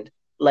boyfriend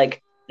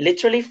like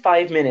literally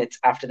 5 minutes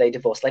after they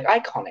divorced? Like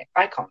iconic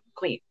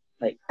queen.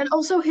 Like, and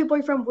also her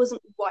boyfriend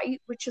wasn't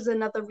white, which is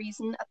another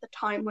reason at the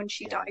time when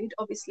she died.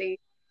 Obviously,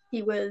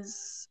 he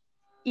was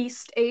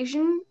East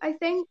Asian, I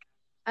think.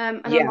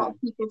 And a lot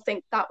of people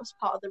think that was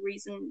part of the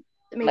reason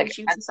that maybe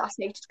she was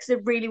assassinated, because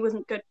it really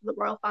wasn't good for the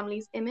royal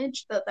family's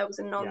image that there was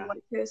a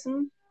non-white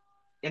person.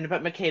 And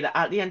but Michaela,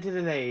 at the end of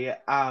the day,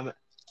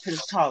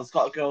 Prince Charles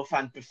got a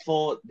girlfriend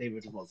before they were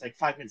divorced, like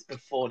 5 minutes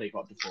before they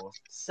got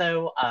divorced.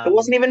 So it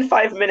wasn't even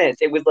 5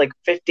 minutes; it was like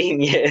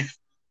 15 years.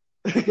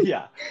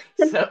 Yeah.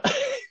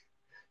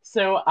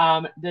 So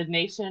the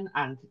nation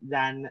and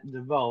then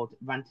the world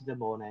went to the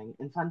mourning.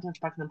 In front of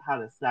Buckingham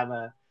Palace, there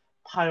were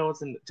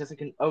piles and just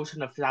like an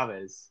ocean of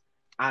flowers,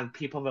 and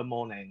people were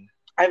mourning.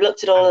 I've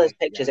looked at all those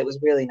pictures. It was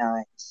really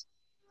nice.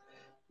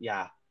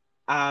 Yeah.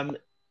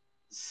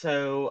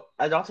 So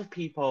a lot of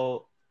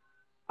people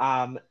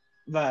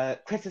were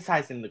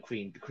criticizing the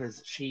Queen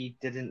because she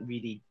didn't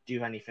really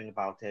do anything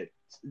about it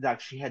like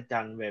she had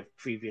done with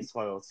previous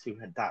royals who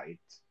had died.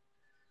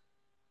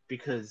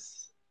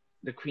 Because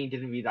the Queen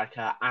didn't really like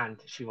her and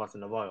she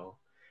wasn't a royal.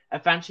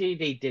 Eventually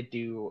they did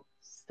do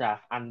stuff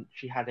and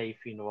she had a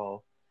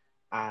funeral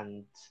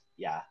and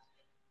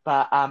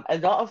but a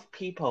lot of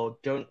people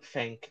don't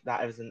think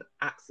that it was an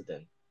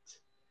accident.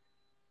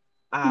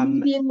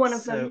 Being one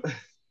of them.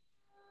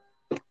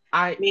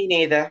 Me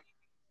neither.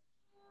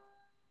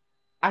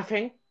 I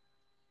think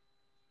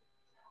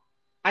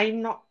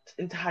I'm not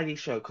entirely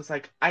sure because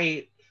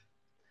I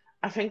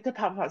think the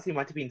paparazzi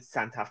might have been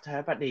sent after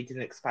her, but they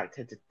didn't expect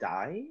her to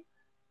die.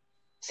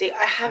 See,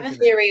 I have a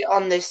theory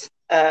on this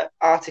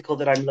article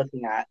that I'm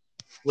looking at,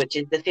 which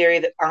is the theory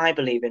that I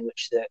believe in,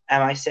 which is the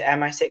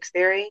MI6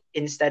 theory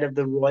instead of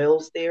the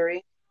royals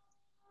theory.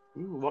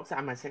 Ooh, what's the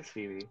MI6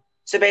 theory?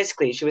 So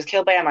basically, she was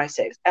killed by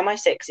MI6.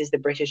 MI6 is the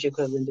British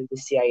equivalent of the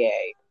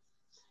CIA.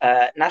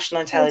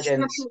 National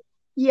Intelligence.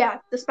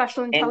 The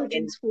Special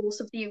Intelligence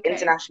Force of the UK.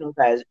 International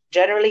affairs,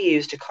 generally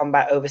used to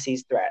combat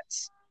overseas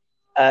threats.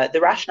 The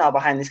rationale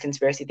behind this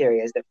conspiracy theory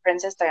is that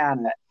Princess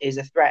Diana is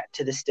a threat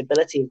to the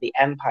stability of the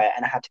empire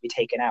and had to be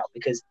taken out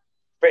because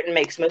Britain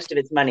makes most of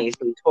its money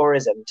through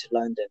tourism to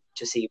London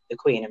to see the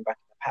Queen in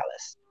Buckingham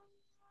Palace.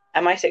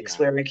 MI6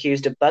 were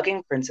accused of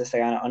bugging Princess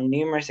Diana on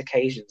numerous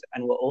occasions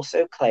and were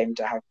also claimed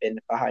to have been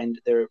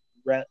behind the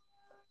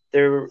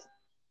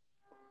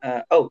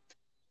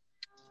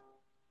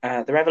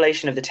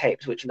revelation of the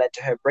tapes, which led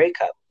to her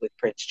breakup with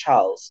Prince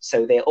Charles.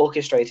 So they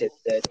orchestrated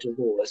the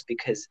divorce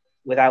because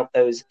without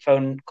those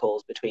phone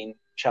calls between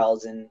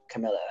Charles and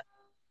Camilla,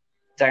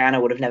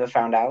 Diana would have never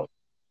found out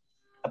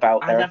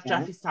about their affair.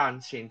 Jeffree Star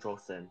and Shane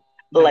Dawson.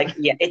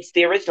 It's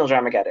the original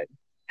Dramageddon.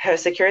 Her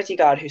security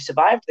guard who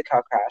survived the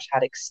car crash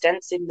had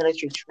extensive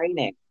military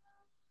training.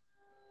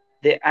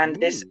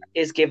 This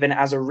is given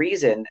as a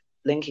reason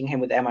linking him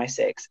with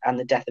MI6 and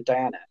the death of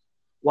Diana.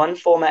 One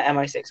former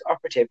MI6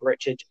 operative,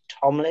 Richard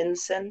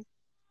Tomlinson,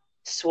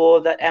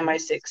 swore that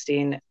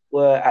MI16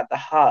 were at the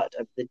heart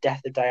of the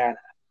death of Diana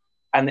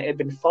and they had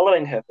been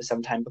following her for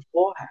some time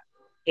beforehand.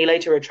 He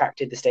later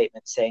retracted the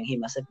statement, saying he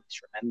must have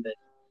misremembered.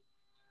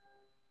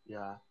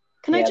 Yeah.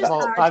 Can I just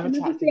add,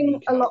 another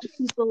thing a lot of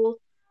people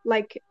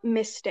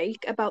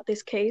mistake about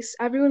this case?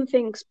 Everyone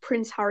thinks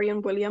Prince Harry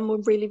and William were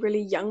really,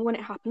 really young when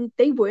it happened.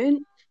 They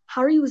weren't.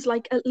 Harry was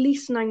at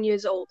least 9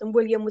 years old and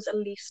William was at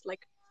least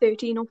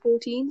 13 or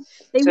 14.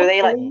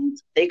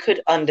 They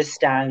could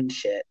understand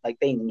shit.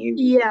 They knew.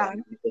 Yeah.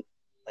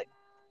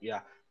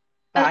 Yeah.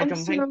 But I don't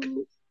think...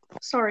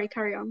 Sorry,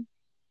 carry on.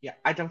 Yeah,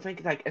 I don't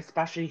think,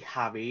 especially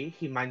Harry,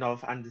 he might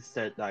not have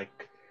understood, I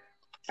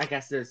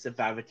guess the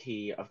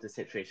severity of the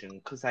situation.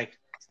 Because,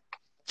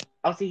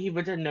 obviously he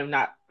would have known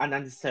that and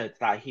understood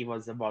that he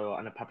was a royal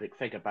and a public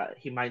figure, but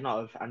he might not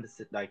have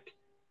understood,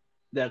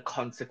 the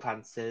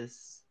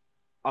consequences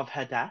of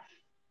her death,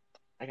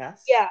 I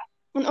guess. Yeah,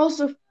 and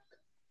also,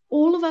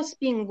 all of us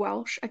being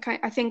Welsh,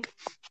 I think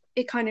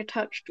it kind of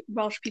touched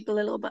Welsh people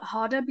a little bit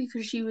harder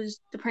because she was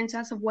the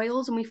Princess of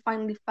Wales, and we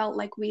finally felt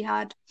like we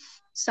had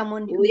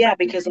someone who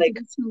because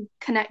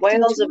connected.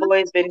 Wales have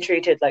always been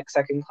treated like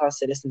second-class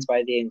citizens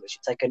by the English.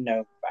 It's a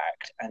known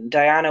fact, and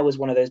Diana was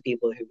one of those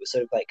people who was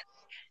sort of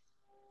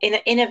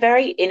in a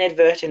very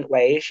inadvertent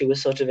way, she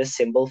was sort of a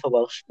symbol for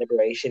Welsh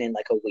liberation in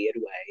a weird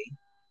way.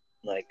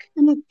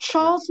 And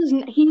Charles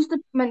isn't. He's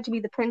meant to be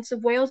the Prince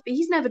of Wales, but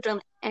he's never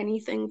done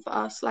anything for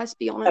us. Let's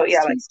be honest. Oh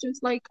yeah, he's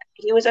just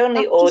he was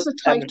only just a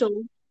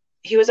title.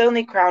 He was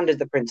only crowned as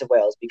the Prince of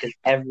Wales because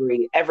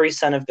every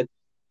son of the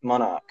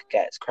monarch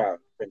gets crowned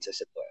Princess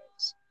of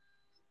Wales.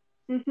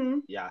 Mm-hmm.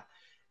 Yeah,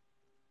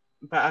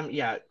 but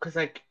because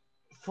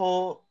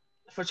for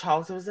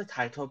Charles it was a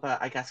title,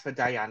 but I guess for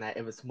Diana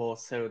it was more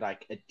so a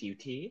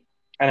duty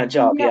and a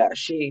job. Yeah,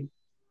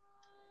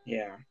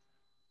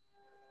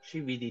 She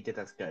really did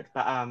us good.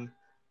 But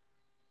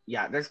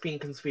there's been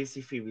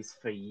conspiracy theories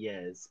for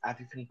years.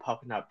 Everything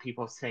popping up,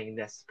 people saying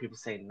this, people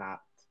saying that.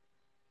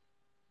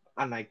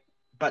 And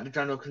but the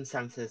general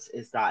consensus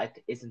is that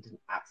it isn't an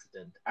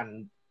accident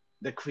and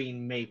the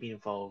Queen may be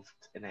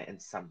involved in it in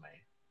some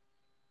way.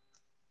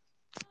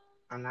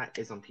 And that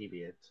is on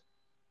period.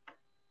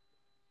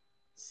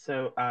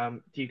 So,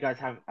 do you guys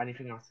have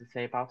anything else to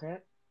say about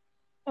it?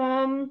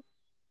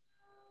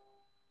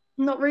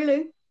 Not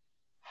really.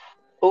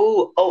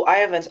 Oh, I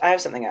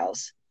have something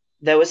else.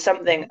 There was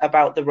something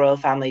about the royal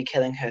family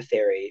killing her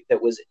theory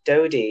that was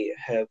Dodi,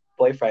 her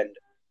boyfriend,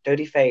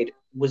 Dodi Fade,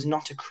 was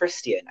not a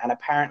Christian and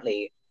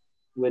apparently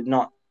would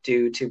not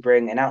do to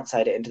bring an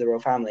outsider into the royal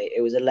family.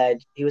 He was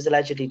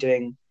allegedly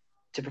doing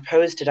to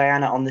propose to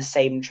Diana on the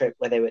same trip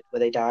where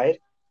they died.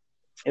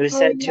 It was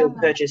said to have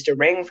purchased a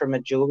ring from a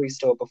jewelry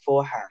store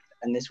beforehand,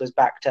 and this was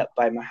backed up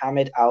by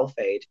Mohammed Al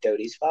Fade,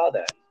 Dodi's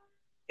father.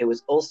 It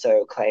was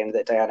also claimed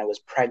that Diana was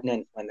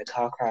pregnant when the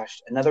car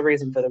crashed. Another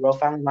reason for the royal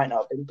family might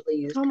not have been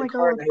pleased. Oh my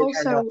god!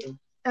 Also,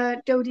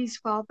 Dodi's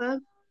father,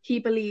 he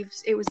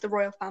believes it was the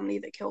royal family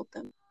that killed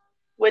them.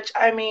 Which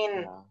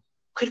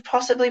could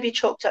possibly be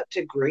chalked up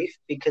to grief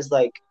because,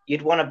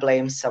 you'd want to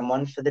blame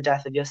someone for the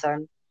death of your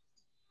son.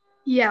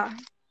 Yeah.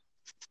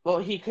 Well,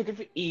 he could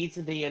have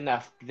easily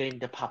enough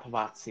blamed the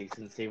paparazzi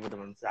since they were the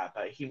ones there,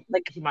 but he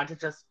might have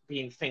just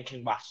been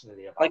thinking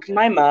rationally about it.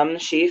 My mum,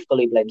 she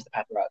fully blames the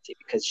paparazzi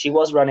because she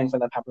was running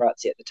from the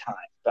paparazzi at the time.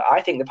 But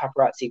I think the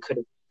paparazzi could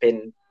have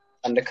been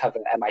undercover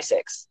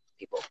MI6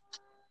 people.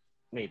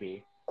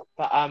 Maybe.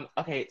 But,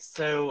 okay,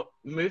 so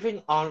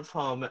moving on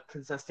from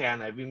Princess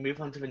Diana, we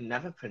move on to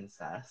another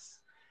princess.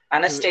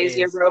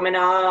 Anastasia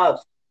Romanov!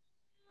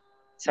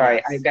 Sorry,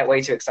 yes. I get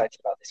way too excited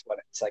about this one.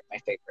 It's my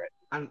favorite.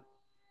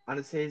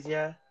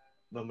 Anastasia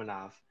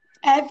Romanov.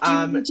 Do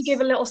you need to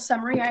give a little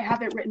summary? I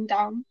have it written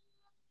down.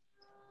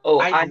 Oh,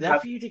 I have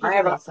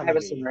a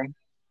summary.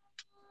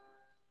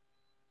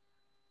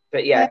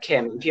 But yeah,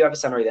 Kim, if you have a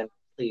summary, then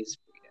please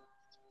read it.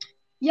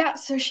 Yeah,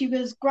 so she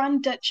was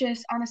Grand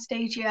Duchess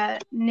Anastasia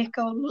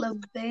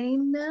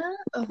Nikolaevna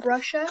of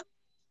Russia.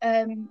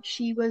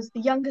 She was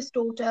the youngest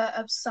daughter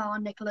of Tsar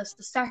Nicholas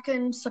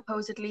II,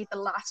 supposedly the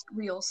last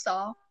real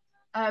Tsar.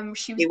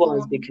 He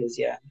was because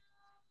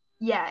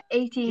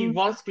 18. He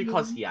was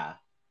because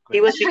He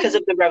was because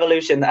of the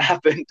revolution that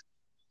happened.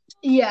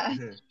 Yeah.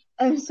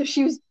 So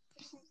she was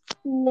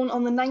born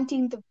on the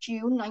 19th of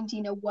June,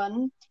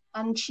 1901,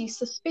 and she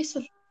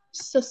supposedly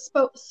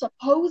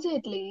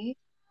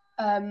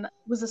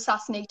was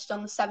assassinated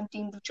on the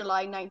 17th of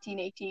July,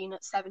 1918,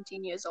 at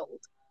 17 years old.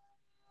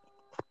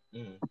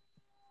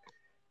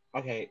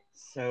 Okay,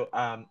 so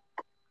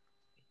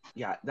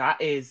yeah,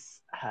 that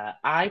is her.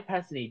 I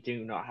personally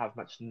do not have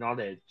much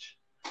knowledge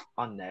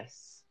on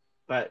this,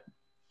 but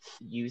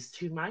used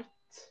to might.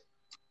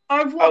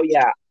 Oh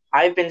yeah,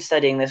 I've been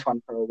studying this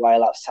one for a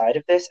while outside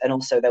of this, and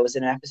also there was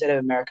an episode of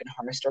American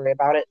Horror Story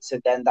about it, so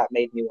then that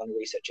made me want to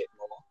research it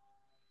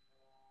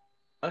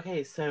more.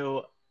 Okay,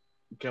 so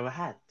go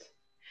ahead.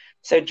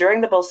 So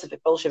during the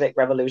Bolshevik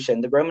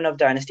Revolution, the Romanov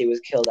dynasty was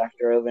killed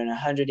after over an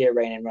 100-year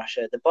reign in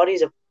Russia. The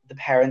bodies of the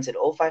parents and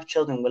all 5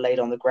 children were laid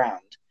on the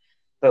ground.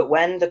 But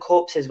when the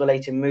corpses were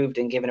later moved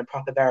and given a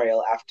proper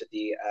burial after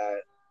the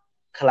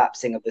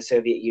collapsing of the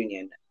Soviet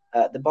Union,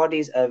 the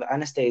bodies of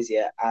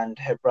Anastasia and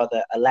her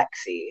brother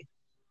Alexei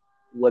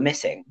were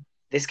missing.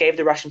 This gave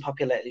the Russian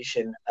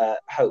population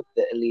hope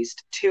that at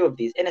least 2 of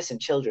these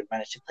innocent children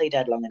managed to play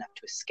dead long enough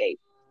to escape.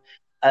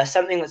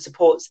 Something that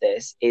supports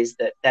this is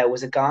that there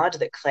was a guard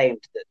that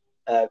claimed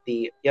that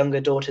the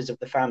younger daughters of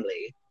the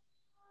family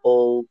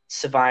all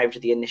survived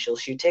the initial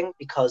shooting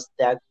because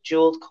their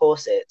jeweled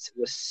corsets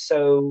were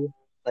so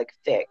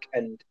thick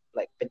and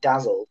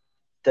bedazzled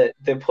that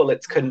the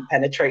bullets couldn't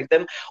penetrate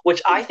them,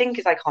 which I think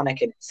is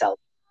iconic in itself.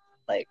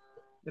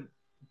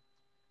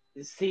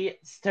 See,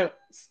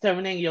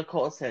 stoning your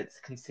corsets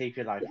can save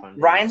your life one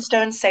day.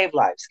 Rhinestones save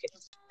lives,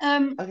 kids.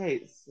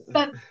 Okay.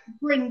 But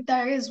Bryn,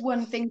 there is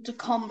one thing to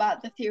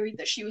combat the theory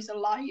that she was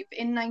alive.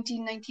 In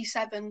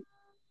 1997,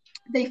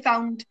 they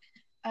found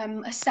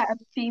a set of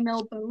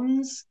female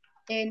bones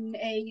in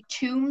a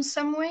tomb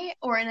somewhere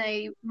or in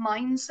a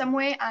mine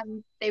somewhere,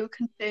 and they were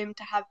confirmed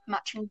to have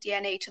matching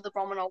DNA to the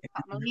Romanov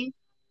family.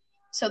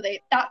 So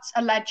that's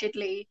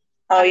allegedly.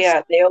 Oh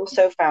yeah, they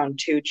also found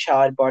 2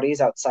 charred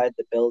bodies outside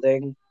the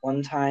building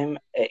one time,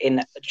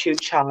 in 2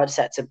 charred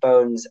sets of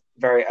bones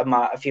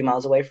a few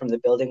miles away from the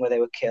building where they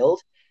were killed.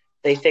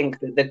 They think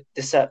that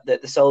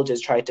the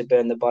soldiers tried to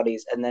burn the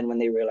bodies, and then when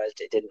they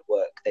realized it didn't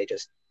work, they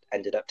just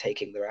ended up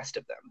taking the rest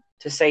of them.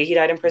 To say he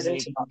died in prison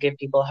to not give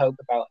people hope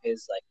about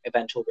his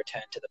eventual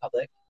return to the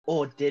public.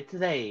 Or did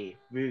they?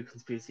 Rude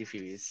conspiracy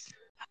theories.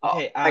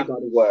 Okay, I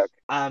gotta work.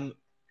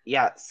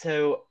 Yeah,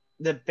 so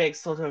the big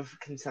sort of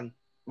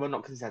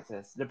not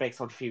consensus, the big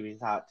sort of theory is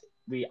that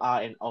we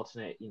are in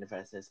alternate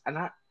universes.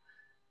 And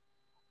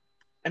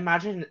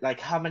imagine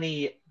how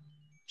many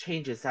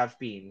changes there have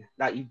been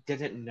that you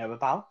didn't know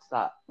about,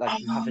 that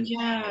you haven't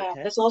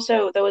noticed.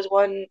 There was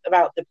one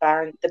about the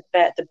bear.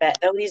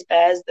 There were these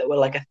bears that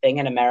were a thing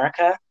in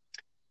America,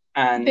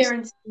 and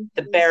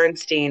the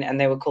Berenstein, and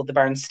they were called the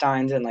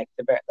Berensteins, and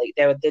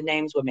the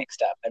names were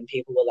mixed up, and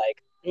people were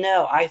like,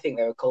 "No, I think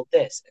they were called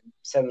this," and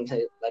some I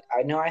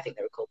think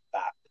they were called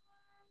that.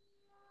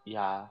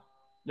 Yeah,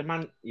 and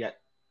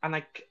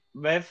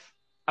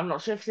I'm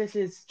not sure if this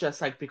is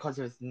just because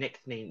it was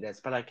nicknamed this,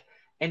 but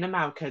in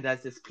America,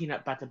 there's this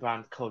peanut butter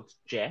brand called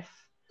Jif,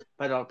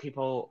 but a lot of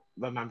people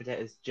remembered it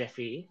as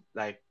Jiffy,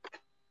 and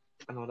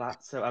all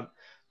that. So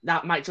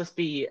that might just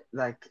be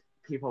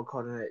people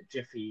calling it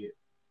Jiffy,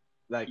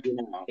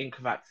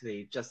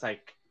 incorrectly, just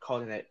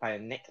calling it by a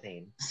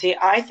nickname. See,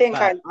 I think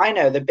I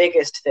know the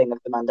biggest thing of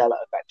the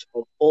Mandela effect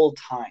of all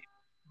time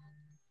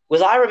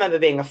was I remember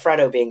being a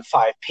Freddo being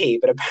 5p,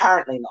 but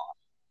apparently not.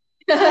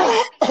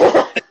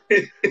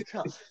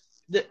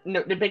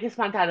 The biggest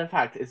Mandela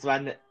effect is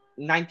when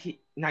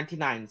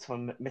 99s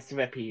from Mr.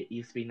 Rippy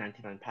used to be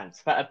 99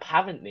 pence, but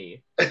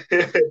apparently,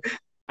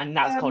 and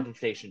that's called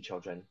inflation,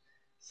 children.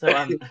 So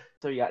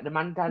yeah, the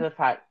Mandela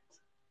effect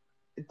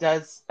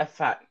does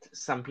affect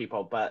some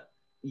people, but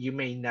you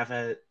may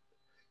never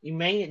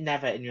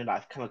in your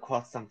life come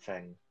across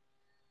something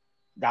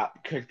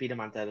that could be the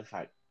Mandela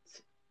effect,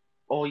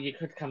 or you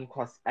could come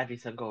across every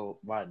single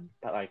one,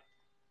 but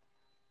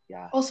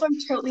yeah. Also, I'm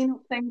totally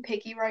not playing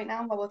Piggy right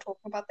now while we're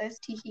talking about this.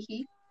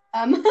 Tee.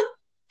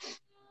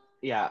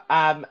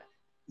 Yeah.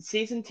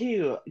 Season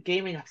 2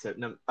 gaming episode.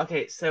 No.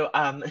 Okay. So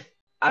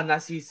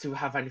unless you two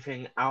have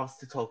anything else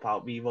to talk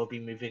about, we will be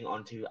moving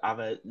on to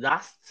our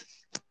last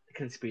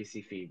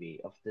conspiracy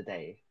theory of the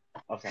day.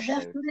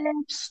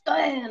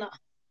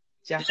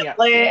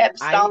 Jeffrey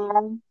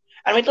Epstein.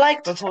 And we'd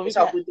like to start this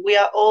off with, we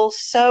are all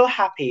so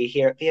happy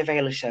here at the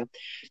Availer Show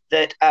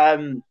that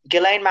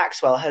Ghislaine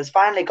Maxwell has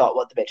finally got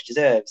what the bitch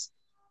deserves.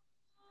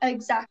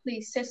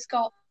 Exactly. Sis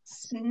got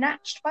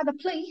snatched by the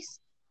police.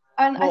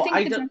 And I think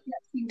the Jeffrey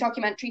Epstein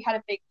documentary had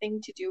a big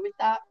thing to do with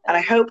that. And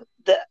I hope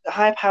that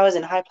high powers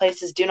in high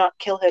places do not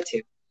kill her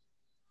too.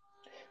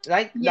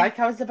 Like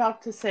I was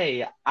about to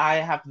say, I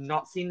have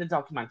not seen the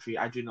documentary.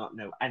 I do not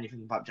know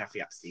anything about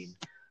Jeffrey Epstein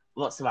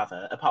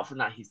whatsoever, apart from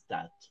that he's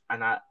dead,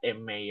 and that it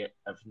may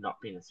have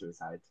not been a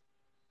suicide.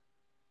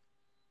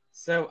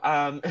 So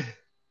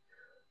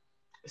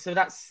so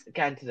let's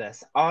get into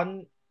this.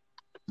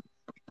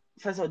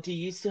 First of all, do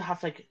you still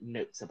have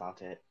notes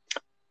about it?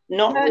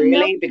 Not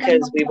really, No,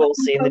 because we've all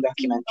seen the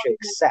documentary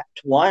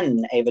except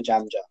one Ava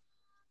Jamja.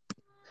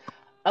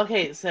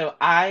 Okay, so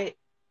I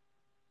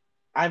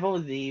will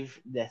leave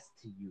this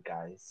to you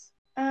guys.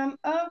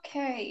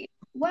 Okay.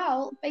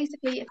 Well,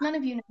 basically, if none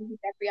of you know who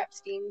Jeffrey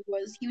Epstein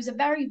was, he was a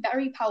very,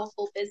 very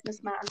powerful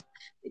businessman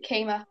that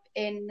came up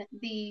in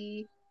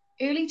the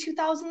early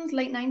 2000s,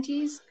 late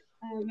 90s.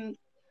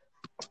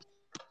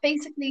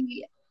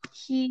 Basically,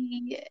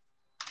 he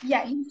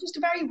was just a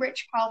very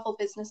rich, powerful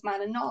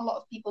businessman, and not a lot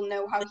of people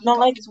know how he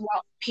got his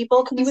wealth.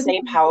 People can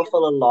say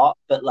powerful a lot,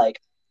 but like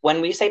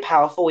when we say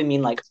powerful, we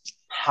mean like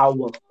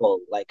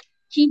powerful. Like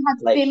he had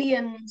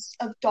billions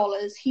of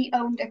dollars. He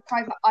owned a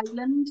private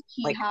island.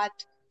 He had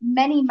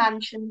many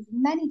mansions,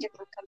 many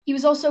different countries. He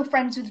was also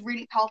friends with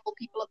really powerful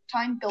people at the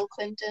time. Bill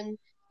Clinton.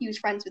 He was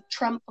friends with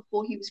Trump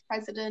before he was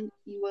president.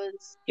 He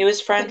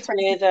was friends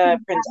with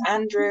Prince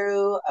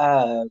Andrew,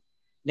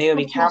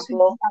 Naomi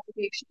Campbell.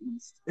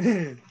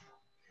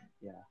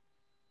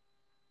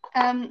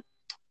 Yeah.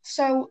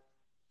 So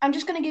I'm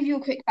just going to give you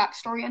a quick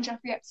backstory on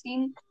Jeffrey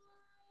Epstein.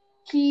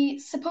 He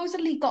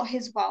supposedly got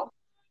his wealth.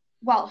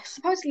 Well,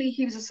 supposedly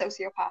he was a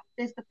sociopath,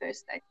 is the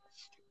first thing.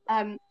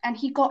 And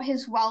he got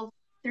his wealth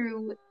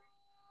through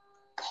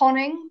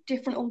conning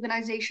different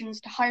organizations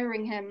to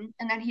hiring him,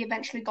 and then he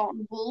eventually got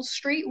on Wall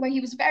Street, where he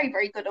was very,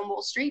 very good on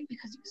Wall Street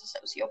because he was a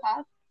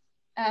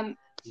sociopath.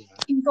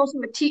 He was also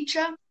a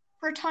teacher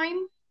for a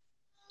time,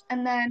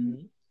 and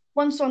then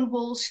once on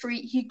Wall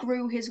Street, he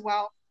grew his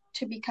wealth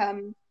to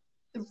become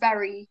the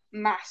very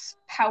mass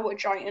power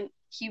giant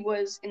he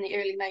was in the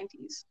early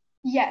 90s.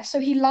 Yeah, so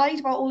he lied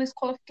about all his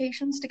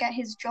qualifications to get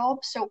his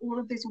job, so all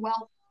of his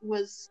wealth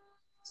was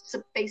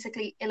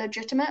basically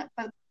illegitimate,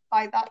 but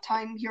by that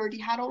time he already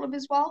had all of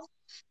his wealth,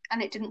 and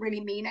it didn't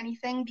really mean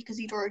anything because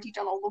he'd already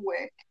done all the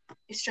work.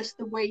 It's just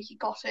the way he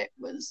got it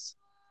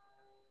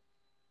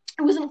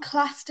wasn't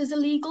classed as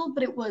illegal,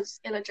 but it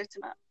was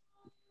illegitimate.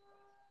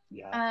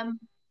 Yeah.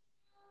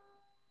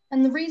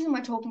 And the reason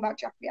we're talking about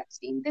Jeffrey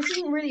Epstein, this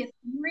isn't really a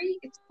theory.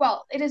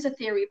 It is a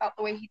theory about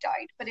the way he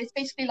died, but it's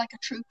basically like a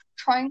true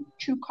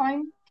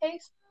crime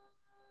case.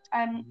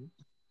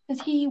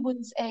 Because he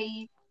was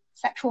a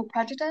sexual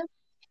predator.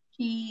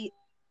 He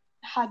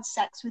had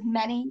sex with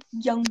many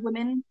young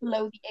women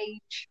below the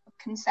age of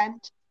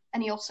consent,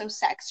 and he also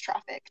sex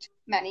trafficked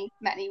many,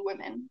 many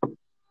women.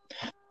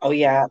 Oh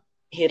yeah,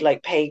 he'd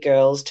like pay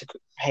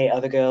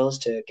other girls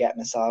to get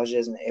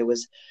massages, and it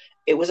was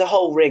a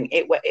whole ring.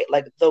 It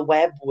like the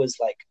web was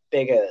like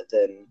bigger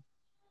than.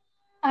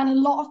 And a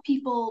lot of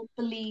people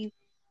believe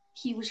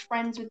he was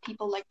friends with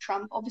people like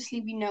Trump. Obviously,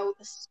 we know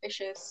the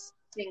suspicious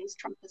things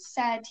Trump has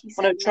said.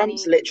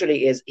 Trump's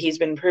literally he's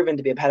been proven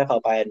to be a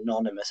pedophile by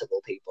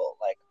anonymous-able people.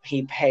 Like,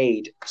 he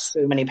paid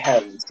so many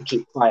parents to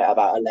keep quiet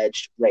about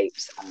alleged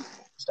rapes and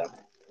stuff.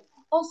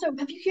 Also,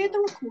 have you heard the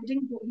recording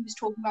of what he was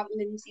talking about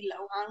Lindsay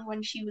Lohan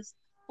when she was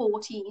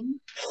 14?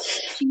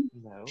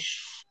 No.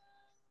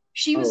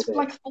 She was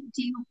like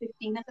 14 or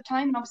 15 at the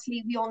time, and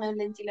obviously we all know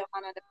Lindsay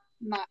Lohan had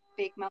a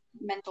big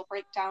mental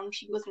breakdown.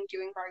 She wasn't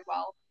doing very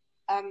well.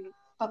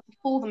 But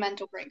before the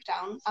mental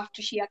breakdown,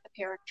 after she had the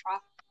Parent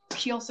Trap,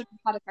 she also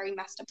had a very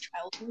messed up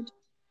childhood.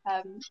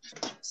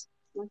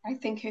 I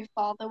think her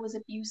father was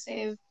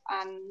abusive,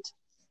 and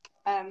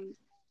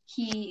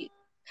he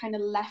kind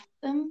of left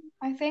them,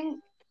 I think.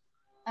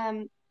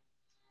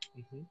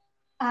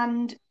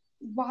 And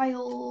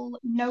while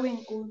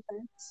knowing all of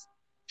this,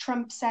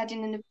 Trump said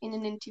in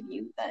an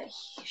interview that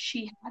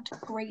she had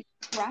great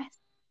breasts,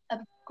 a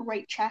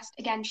great chest.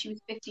 Again, she was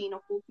 15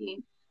 or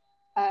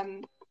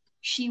 14.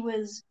 She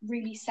was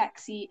really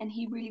sexy, and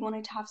he really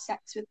wanted to have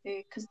sex with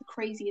her because the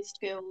craziest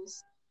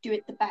girls do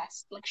it the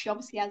best. Like, she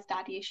obviously has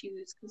daddy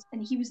issues,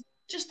 and he was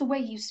just the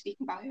way he was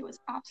speaking about her was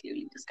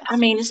absolutely disgusting. I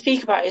mean, to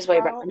speak about his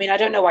way back. I mean, I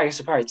don't know why you're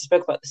surprised. He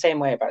spoke about the same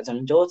way about his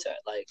own daughter.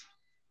 Like,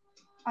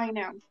 I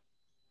know.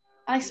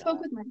 I spoke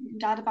with my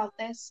dad about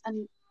this,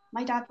 and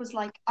my dad was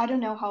like, I don't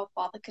know how a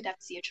father could ever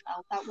see a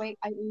child that way.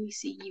 I only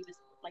see you as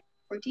like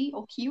pretty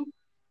or cute,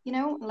 you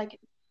know? Like,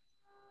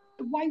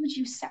 why would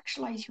you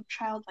sexualize your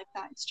child like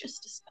that? It's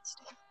just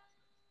disgusting.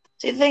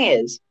 See, the thing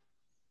is,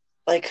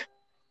 like,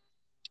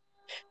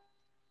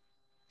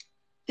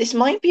 this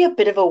might be a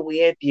bit of a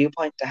weird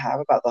viewpoint to have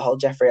about the whole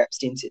Jeffrey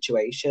Epstein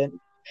situation.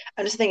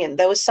 I'm just thinking,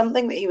 there was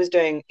something that he was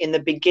doing in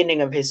the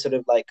beginning of his sort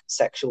of like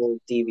sexual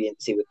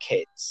deviancy with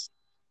kids.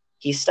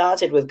 He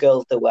started with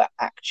girls that were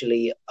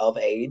actually of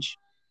age,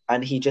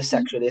 and he just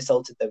sexually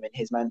assaulted them in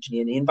his mansion.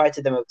 And he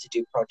invited them over to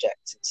do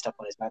projects and stuff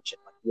on his mansion,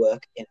 like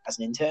work as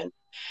an intern.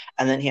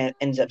 And then he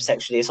ended up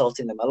sexually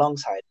assaulting them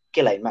alongside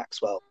Ghislaine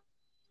Maxwell.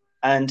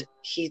 And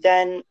he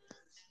then,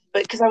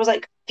 because I was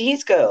like,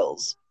 these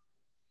girls,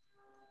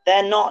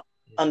 they're not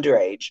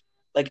underage.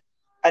 Like,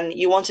 and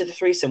you wanted a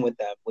threesome with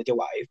them, with your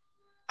wife,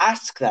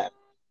 ask them.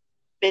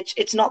 Bitch,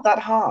 it's not that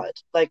hard.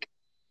 Like,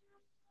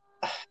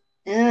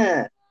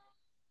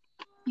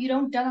 you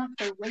don't have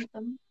to rape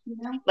them, you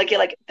know? Like, you're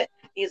like,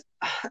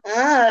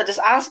 just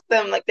ask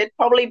them. Like, they'd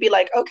probably be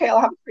like, okay, I'll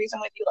have a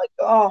threesome with you. Like,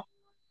 oh.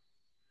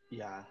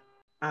 Yeah.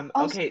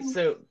 Okay,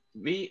 so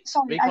we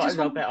got a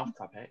little bit off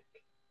topic.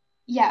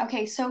 Yeah,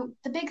 okay, so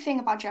the big thing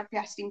about Jeffrey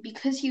Epstein,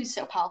 because he was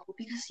so powerful,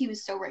 because he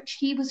was so rich,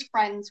 he was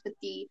friends with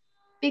the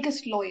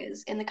biggest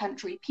lawyers in the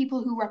country,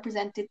 people who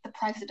represented the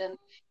president.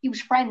 He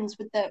was friends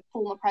with the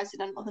former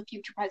president or the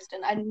future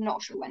president. I'm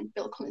not sure when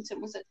Bill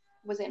Clinton was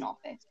in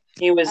office.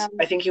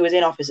 I think he was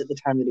in office at the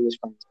time that he was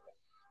friends with.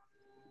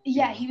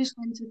 Yeah, he was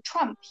friends with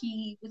Trump.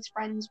 He was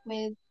friends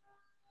with,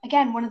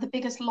 again, one of the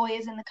biggest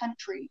lawyers in the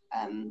country.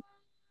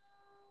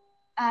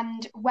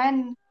 And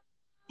when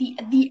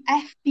the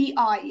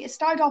FBI, it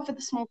started off with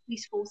a small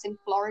police force in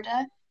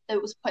Florida that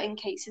was putting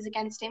cases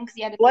against him because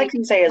he had a All I big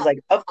can say is, like,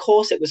 of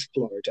course it was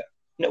Florida.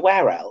 No,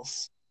 where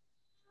else?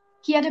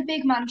 he had a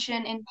big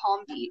mansion in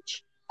Palm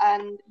Beach,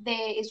 and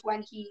there is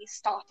when he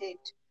started.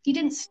 He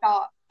didn't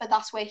start, but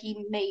that's where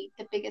he made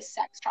the biggest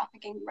sex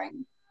trafficking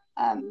ring.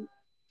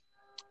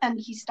 And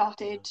he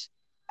started.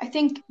 I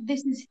think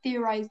this is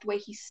theorized where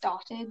he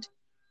started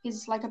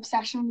his like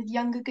obsession with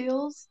younger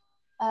girls.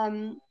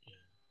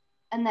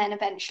 And then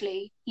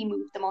eventually he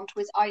moved them onto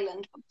his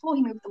island. But before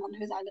he moved them onto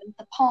his island,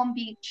 the Palm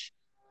Beach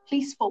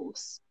police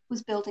force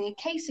was building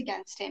a case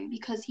against him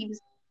because he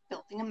was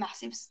building a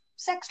massive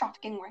sex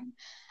trafficking ring.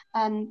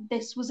 And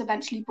this was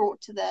eventually brought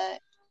to the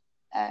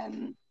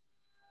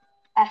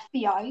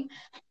FBI.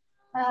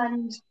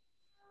 And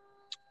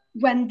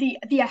when the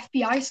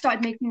FBI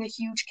started making a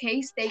huge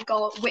case, they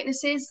got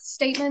witnesses'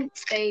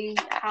 statements, they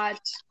had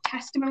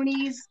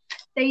testimonies,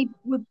 they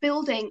were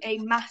building a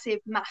massive,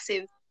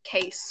 massive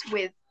case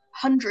with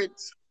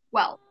hundreds,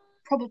 well,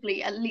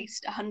 probably at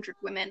least 100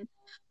 women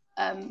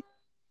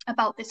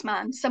about this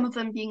man, some of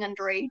them being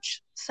underage,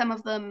 some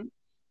of them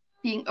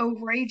being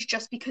overage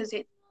just because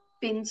it'd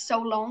been so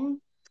long,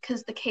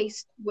 because the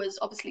case was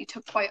obviously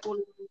took quite a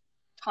long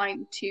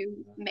time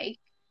to make.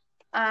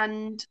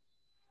 And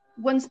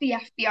once the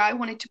FBI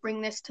wanted to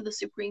bring this to the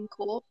Supreme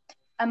Court,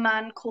 a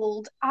man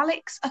called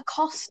Alex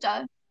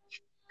Acosta,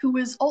 who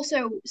was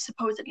also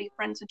supposedly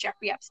friends with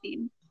Jeffrey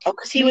Epstein. Oh,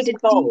 because he was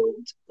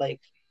involved.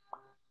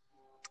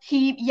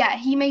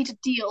 He made a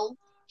deal.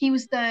 He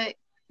was the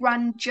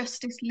Grand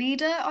Justice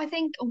Leader, I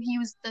think, or he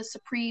was the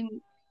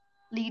Supreme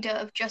Leader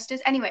of Justice.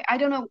 Anyway, I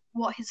don't know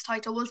what his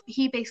title was, but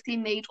he basically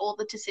made all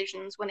the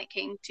decisions when it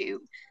came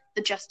to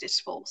the justice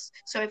force.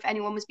 So if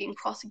anyone was being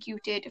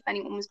prosecuted, if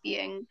anyone was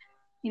being,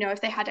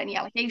 if they had any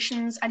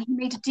allegations, and he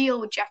made a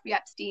deal with Jeffrey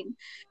Epstein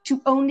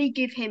to only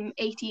give him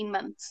 18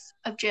 months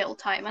of jail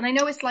time. And I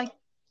know it's like,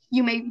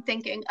 you may be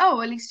thinking,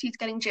 oh, at least he's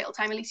getting jail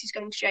time, at least he's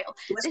going to jail.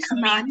 This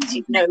man,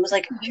 no, it was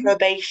like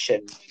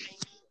probation.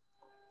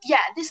 Yeah,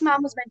 this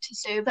man was meant to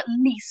serve at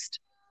least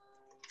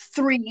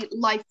 3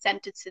 life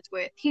sentences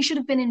worth. He should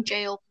have been in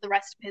jail for the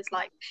rest of his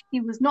life. He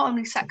was not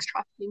only sex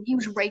trafficking, he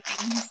was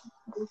raping,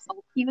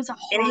 he was a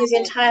horrible... In his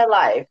entire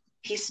life,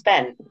 he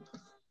spent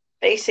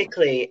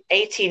basically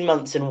 18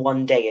 months and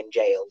 1 day in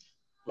jail.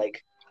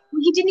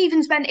 He didn't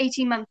even spend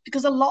 18 months,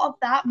 because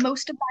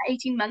most of that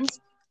 18 months,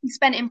 he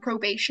spent in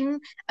probation,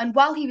 and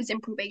while he was in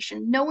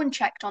probation, no one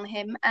checked on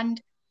him, and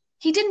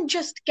he didn't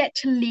just get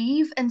to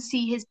leave and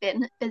see his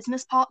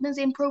business partners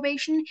in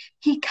probation,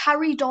 he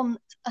carried on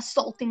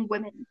assaulting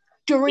women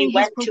during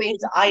his probation. He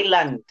went to his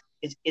island,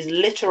 his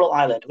literal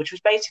island, which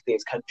was basically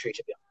his country,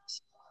 to be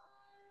honest.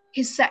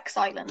 His sex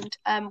island,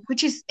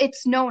 which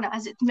it's known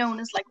as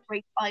like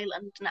Rape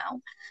Island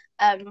now.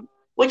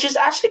 Which is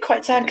actually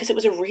quite sad, because it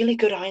was a really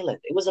good island.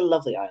 It was a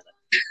lovely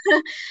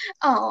island.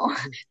 Oh.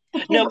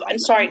 No, I'm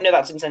sorry. No,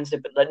 that's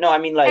insensitive. But no, I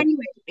mean, like,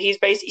 anyway, he's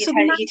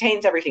basically he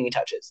taints everything he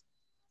touches.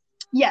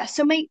 Yeah.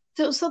 So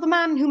the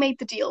man who made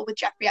the deal with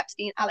Jeffrey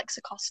Epstein, Alex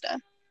Acosta,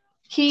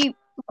 he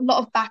a lot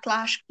of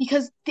backlash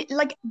because the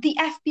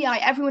FBI,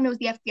 everyone knows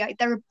the FBI.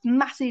 They're a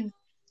massive,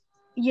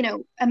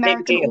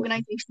 American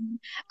organization.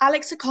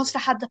 Alex Acosta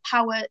had the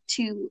power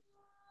to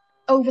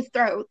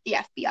overthrow the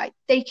FBI.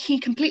 He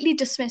completely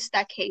dismissed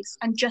their case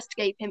and just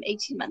gave him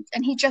 18 months.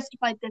 And he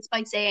justified this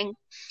by saying,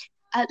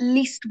 at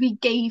least we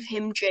gave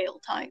him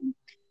jail time.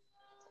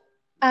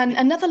 And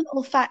another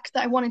little fact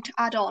that I wanted to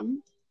add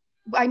on,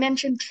 I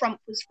mentioned Trump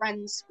was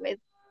friends with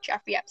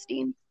Jeffrey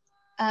Epstein.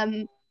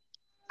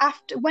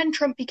 When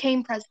Trump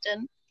became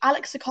president,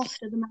 Alex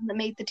Acosta, the man that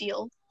made the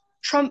deal,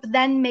 Trump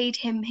then made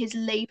him his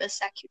labor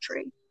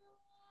secretary.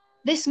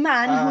 This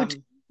man who had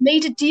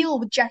made a deal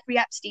with Jeffrey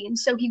Epstein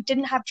so he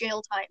didn't have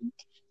jail time,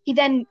 he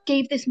then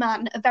gave this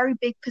man a very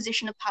big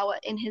position of power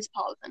in his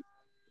parliament.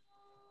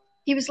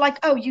 He was like,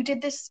 oh, you did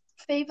this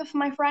favor for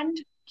my friend?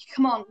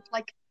 Come on,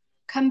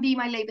 come be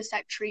my labor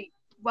secretary.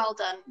 Well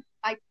done.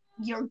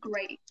 You're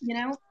great,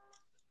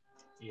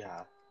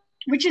 Yeah.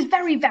 Which is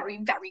very, very,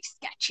 very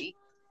sketchy.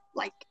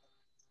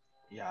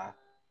 Yeah.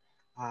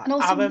 And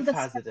also our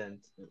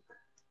president.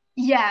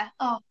 Yeah.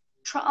 Oh,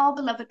 our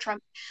beloved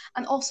Trump.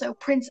 And also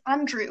Prince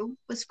Andrew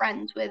was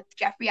friends with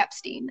Jeffrey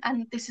Epstein.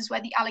 And this is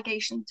where the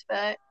allegations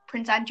for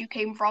Prince Andrew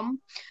came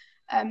from.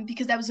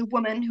 Because there was a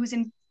woman who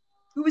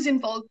was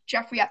involved,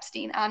 Jeffrey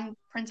Epstein and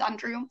Prince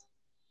Andrew.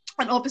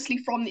 And obviously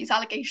from these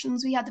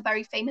allegations, we had the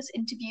very famous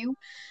interview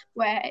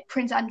where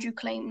Prince Andrew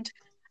claimed,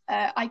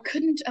 I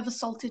couldn't have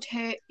assaulted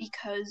her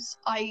because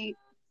I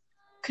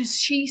because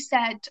she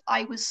said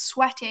I was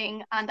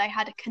sweating and I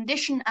had a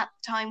condition at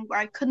the time where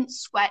I couldn't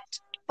sweat,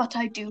 but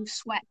I do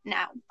sweat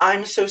now.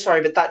 I'm so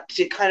sorry, but that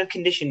kind of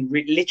condition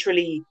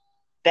literally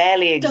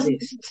barely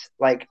exists.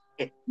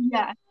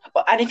 Yeah.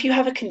 And if you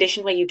have a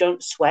condition where you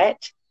don't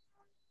sweat,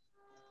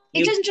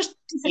 it doesn't just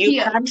disappear.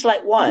 You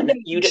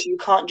can't, you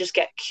can't just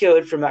get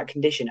cured from that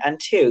condition. And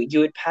two, you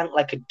would pant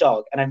like a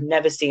dog. And I've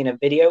never seen a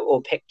video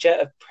or picture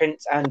of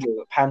Prince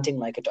Andrew panting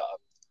like a dog.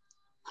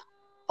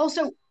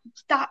 Also,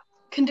 that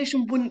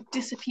condition wouldn't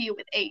disappear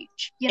with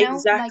age, you know?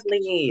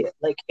 Exactly.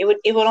 It would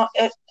not,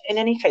 in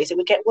any case, it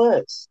would get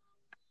worse.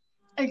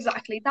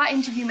 Exactly. That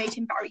interview made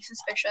him very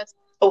suspicious.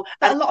 Oh,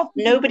 but and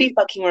nobody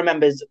fucking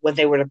remembers when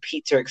they were at a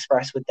Pizza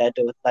Express with their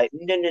daughter.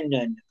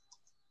 No.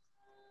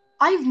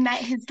 I've met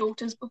his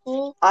daughters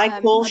before.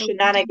 I call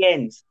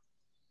shenanigans.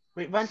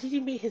 Wait, when did you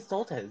meet his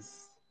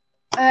daughters?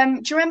 Do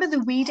you remember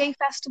the We Day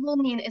festival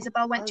me and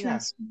Isabel went to in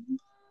school?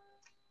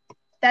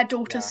 Their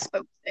daughters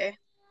spoke there.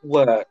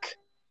 Work.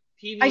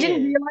 I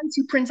didn't realise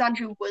who Prince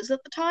Andrew was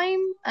at the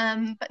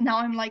time, but now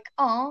I'm like,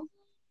 oh,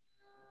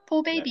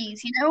 poor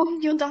babies, you know?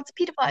 Your dad's a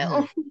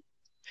paedophile.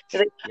 She's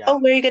like, oh,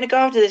 where are you going to go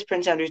after this,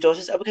 Prince Andrew's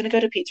daughters? Oh, we're going to go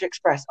to Pizza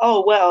Express.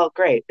 Oh, well,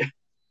 great.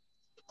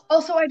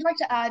 Also, I'd like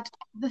to add,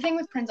 the thing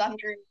with Prince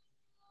Andrew,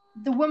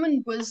 the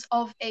woman was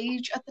of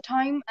age at the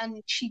time,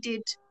 and she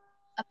did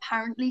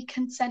apparently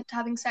consent to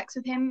having sex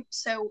with him.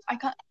 So I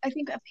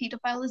think a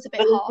paedophile is a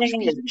bit harsh.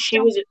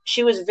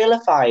 She was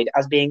vilified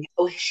as being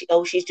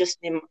she's just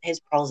his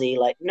prosy.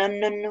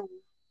 No,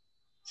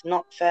 it's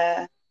not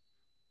fair.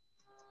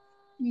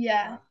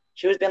 Yeah.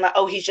 She was being like,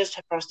 oh, he's just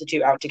a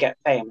prostitute out to get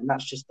fame, and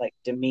that's just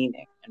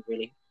demeaning and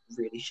really,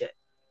 really shit.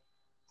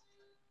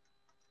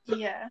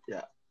 Yeah.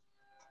 Yeah.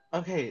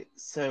 Okay,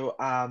 so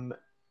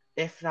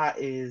if that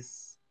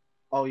is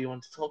all you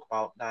want to talk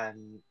about,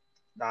 then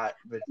that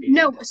would be...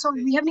 No,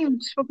 sorry, we haven't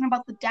even spoken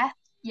about the death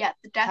yet.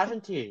 The death.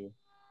 Haven't you?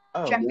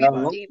 Oh, Jeffrey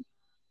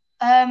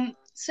Epstein.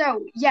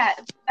 So yeah,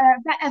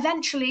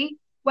 eventually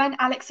when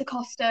Alex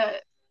Acosta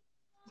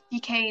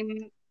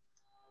became...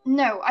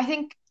 No, I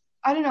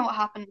don't know what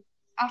happened.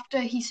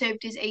 After he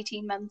served his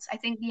 18 months, I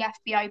think the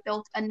FBI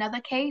built another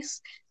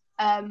case,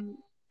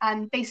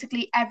 and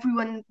basically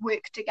everyone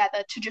worked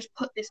together to just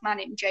put this man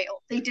in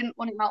jail. They didn't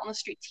want him out on the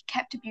streets. He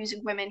kept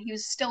abusing women. He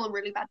was still a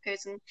really bad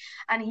person,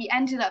 and he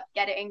ended up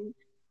getting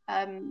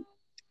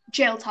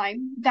jail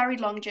time, very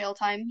long jail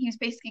time. He was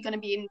basically going to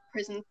be in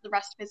prison for the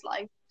rest of his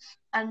life.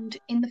 And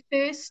in the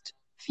first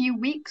few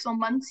weeks or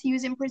months he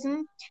was in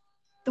prison,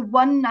 the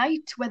one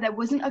night where there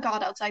wasn't a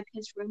guard outside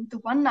his room, the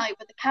one night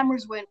where the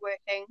cameras weren't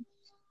working,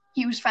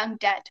 he was found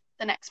dead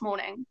the next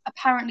morning.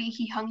 Apparently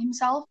he hung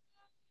himself.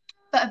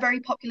 But a very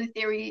popular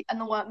theory, and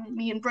the one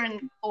me and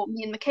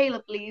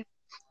Michaela believe,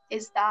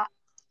 is that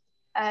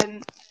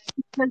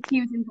because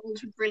he was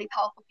involved with really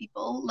powerful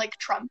people like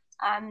Trump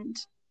and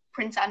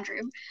Prince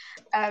Andrew,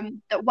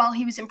 that while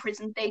he was in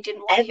prison, they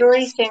didn't want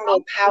every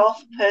single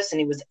powerful person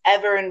he was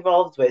ever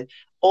involved with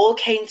all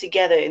came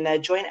together in their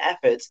joint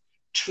efforts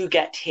to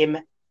get him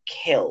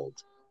killed.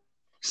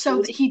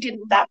 So that he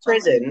didn't. That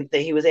prison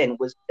that he was in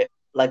was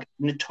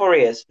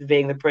notorious for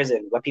being the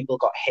prison where people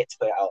got hits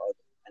put out of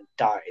and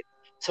died.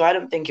 So I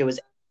don't think it was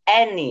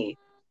any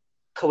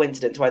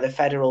coincidence why the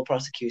federal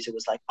prosecutor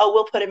was like, oh,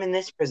 we'll put him in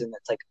this prison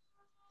that's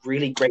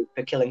really great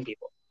for killing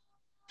people.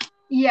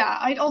 Yeah,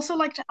 I'd also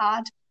like to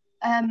add,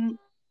 I'm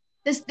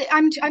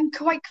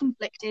quite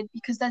conflicted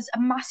because there's a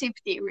massive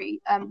theory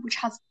which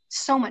has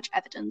so much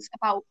evidence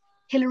about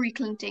Hillary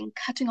Clinton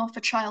cutting off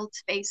a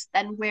child's face,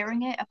 then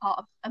wearing it, a part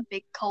of a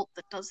big cult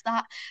that does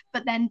that.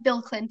 But then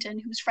Bill Clinton,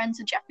 who's friends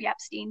with Jeffrey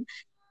Epstein,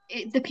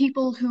 the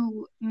people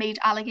who made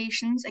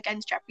allegations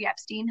against Jeffrey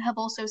Epstein have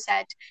also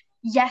said,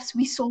 yes,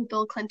 we saw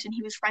Bill Clinton,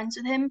 he was friends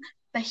with him,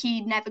 but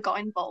he never got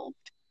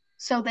involved.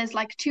 So there's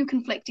two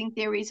conflicting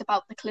theories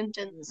about the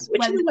Clintons.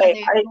 Which in a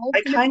way,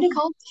 I kind of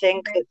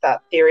think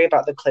that theory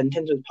about the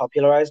Clintons was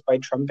popularized by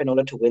Trump in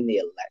order to win the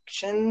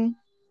election.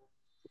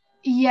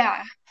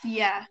 Yeah.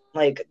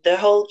 The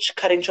whole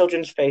cutting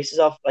children's faces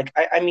off,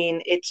 I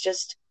mean, it's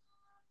just,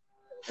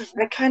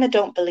 I kind of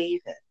don't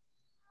believe it.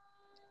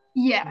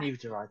 Yeah. Neither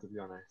do I, to be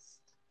honest.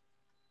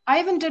 I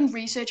haven't done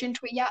research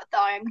into it yet, that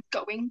I'm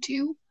going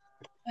to.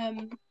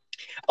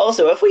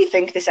 Also, if we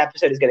think this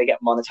episode is going to get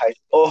monetized,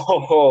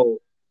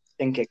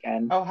 think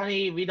again. Oh,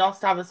 honey, we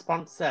lost our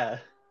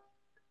sponsor.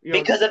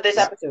 Because of this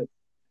episode.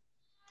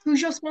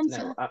 Who's your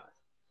sponsor? No,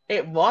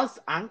 it was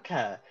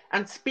Anchor.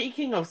 And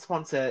speaking of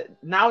sponsor,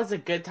 now is a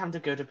good time to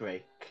go to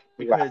break.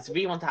 Because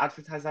we want to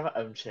advertise our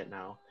own shit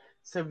now.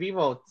 So we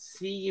will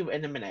see you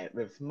in a minute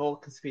with more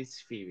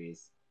conspiracy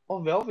theories.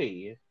 Or will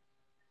we?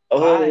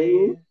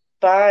 Oh,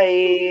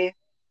 bye.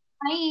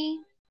 Bye.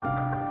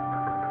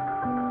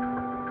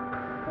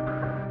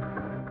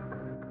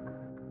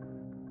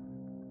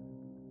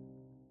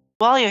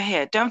 While you're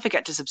here, don't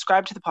forget to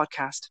subscribe to the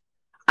podcast.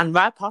 And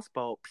where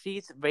possible,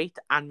 please rate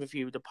and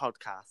review the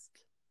podcast.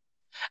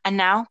 And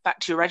now, back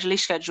to your regularly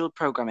scheduled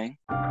programming.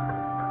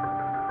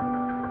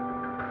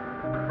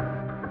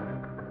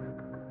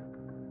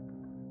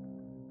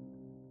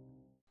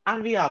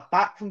 And we are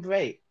back from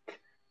break.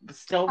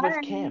 Still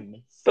with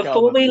Kim.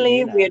 Before we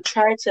leave,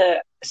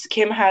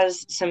 Kim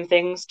has some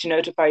things to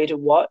notify you to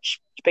watch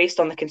based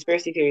on the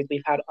conspiracy theories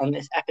we've had on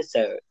this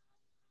episode.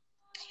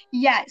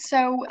 Yeah,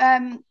 so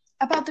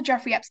about the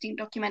Jeffrey Epstein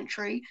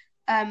documentary,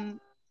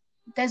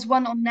 there's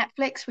one on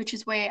Netflix, which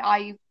is where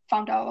I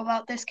found out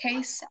about this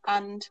case,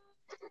 and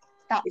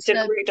it's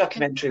a great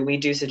documentary. We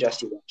do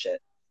suggest you watch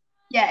it.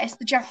 Yeah, it's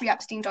the Jeffrey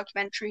Epstein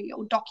documentary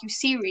or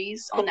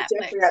docu-series on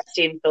Netflix. Jeffrey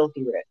Epstein,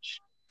 Filthy Rich.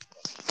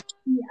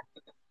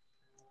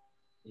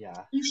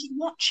 Yeah. You should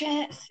watch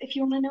it if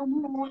you want to know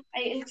more.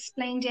 I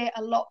explained it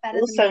a lot better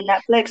also, than me.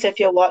 Netflix, if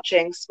you're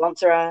watching,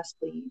 sponsor us,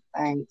 please.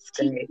 Thanks.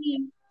 Great.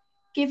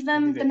 Give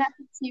them the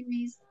Netflix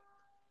series.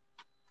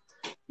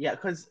 Yeah,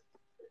 because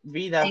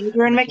we love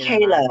Andrew and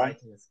Michaela.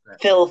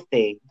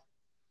 Filthy.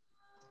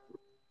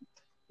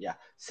 Yeah.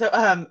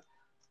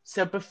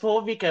 So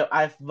before we go,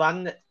 I've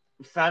one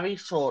very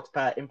short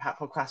but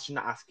impactful question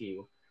to ask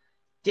you.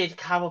 Did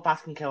Carol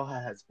Baskin kill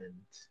her husband?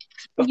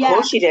 Of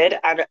course she did,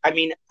 and I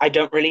mean, I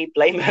don't really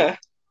blame her.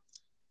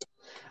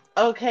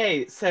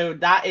 Okay, so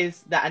that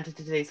is the end of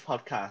today's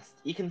podcast.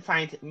 You can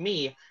find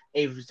me,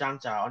 Avery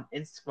Jamjar, on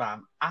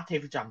Instagram at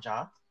Avery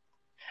Jamjar.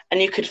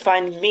 And you could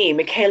find me,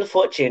 Michaela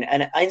Fortune,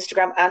 on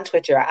Instagram and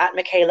Twitter at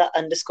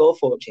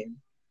Michaela_Fortune.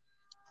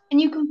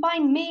 And you can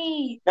find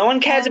me. No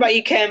one cares about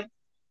you, Kim.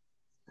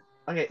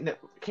 Okay, no,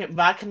 Kim,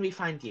 where can we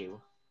find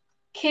you?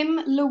 Kim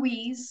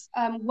Louise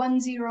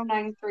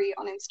 1093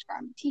 on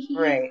Instagram.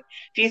 Great.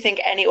 If you think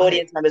any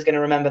audience member is going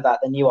to remember that,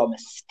 then you are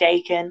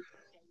mistaken.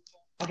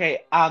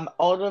 Okay.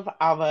 All of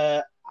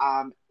our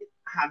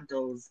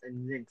handles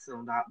and links and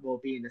all that will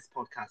be in this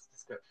podcast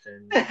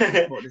description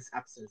or this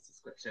episode's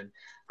description.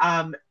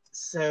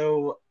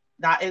 So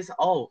that is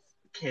all.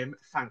 Kim,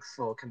 thanks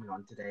for coming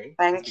on today.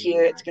 Thank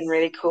you. It's been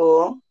really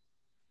cool.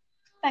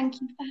 Thank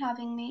you for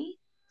having me.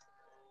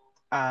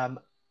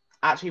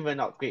 Actually, we're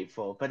not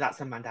grateful, but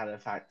that's a Mandela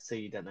effect, so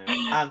you don't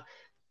know.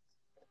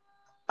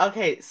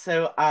 Okay,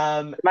 so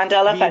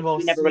Mandela effect.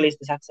 We never released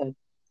this episode.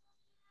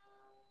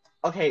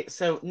 Okay,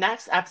 so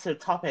next episode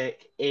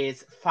topic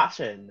is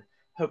fashion.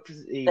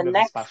 Hopefully with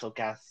a special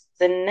guest.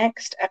 The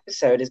next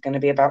episode is going to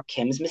be about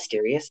Kim's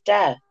mysterious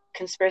death.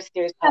 Conspiracy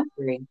theories part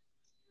 3.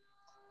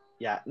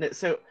 Yeah.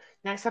 So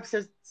next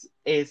episode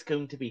is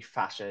going to be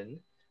fashion.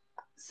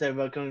 So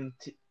we're going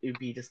to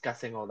be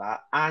discussing all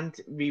that, and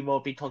we will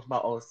be talking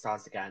about All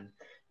Stars again.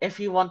 If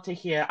you want to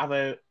hear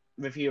our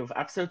review of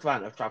episode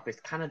 1 of Drag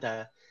Race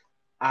Canada,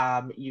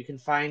 you can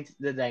find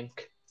the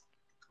link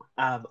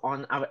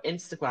on our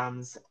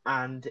Instagrams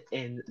and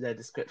in the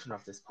description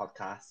of this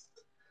podcast,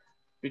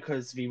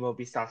 because we will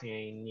be starting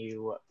a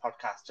new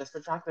podcast just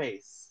for Drag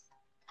Race.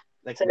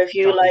 So if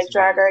you like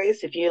Drag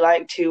Race, if you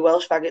like two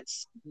Welsh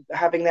faggots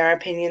having their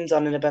opinions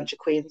on and a bunch of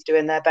queens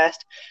doing their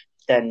best,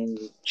 then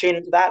tune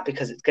into that,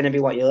 because it's going to be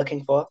what you're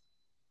looking for.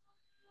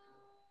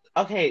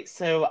 Okay,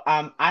 so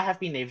I have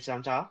been Avery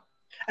Jamjar.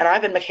 And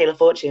I've been Michaela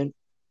Fortune.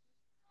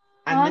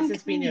 And this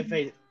has been your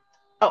favorite.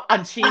 Oh,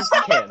 and she's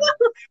Kim.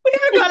 We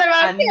forgot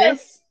about Kim.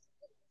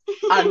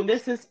 And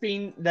this has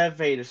been the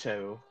Vader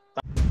Show.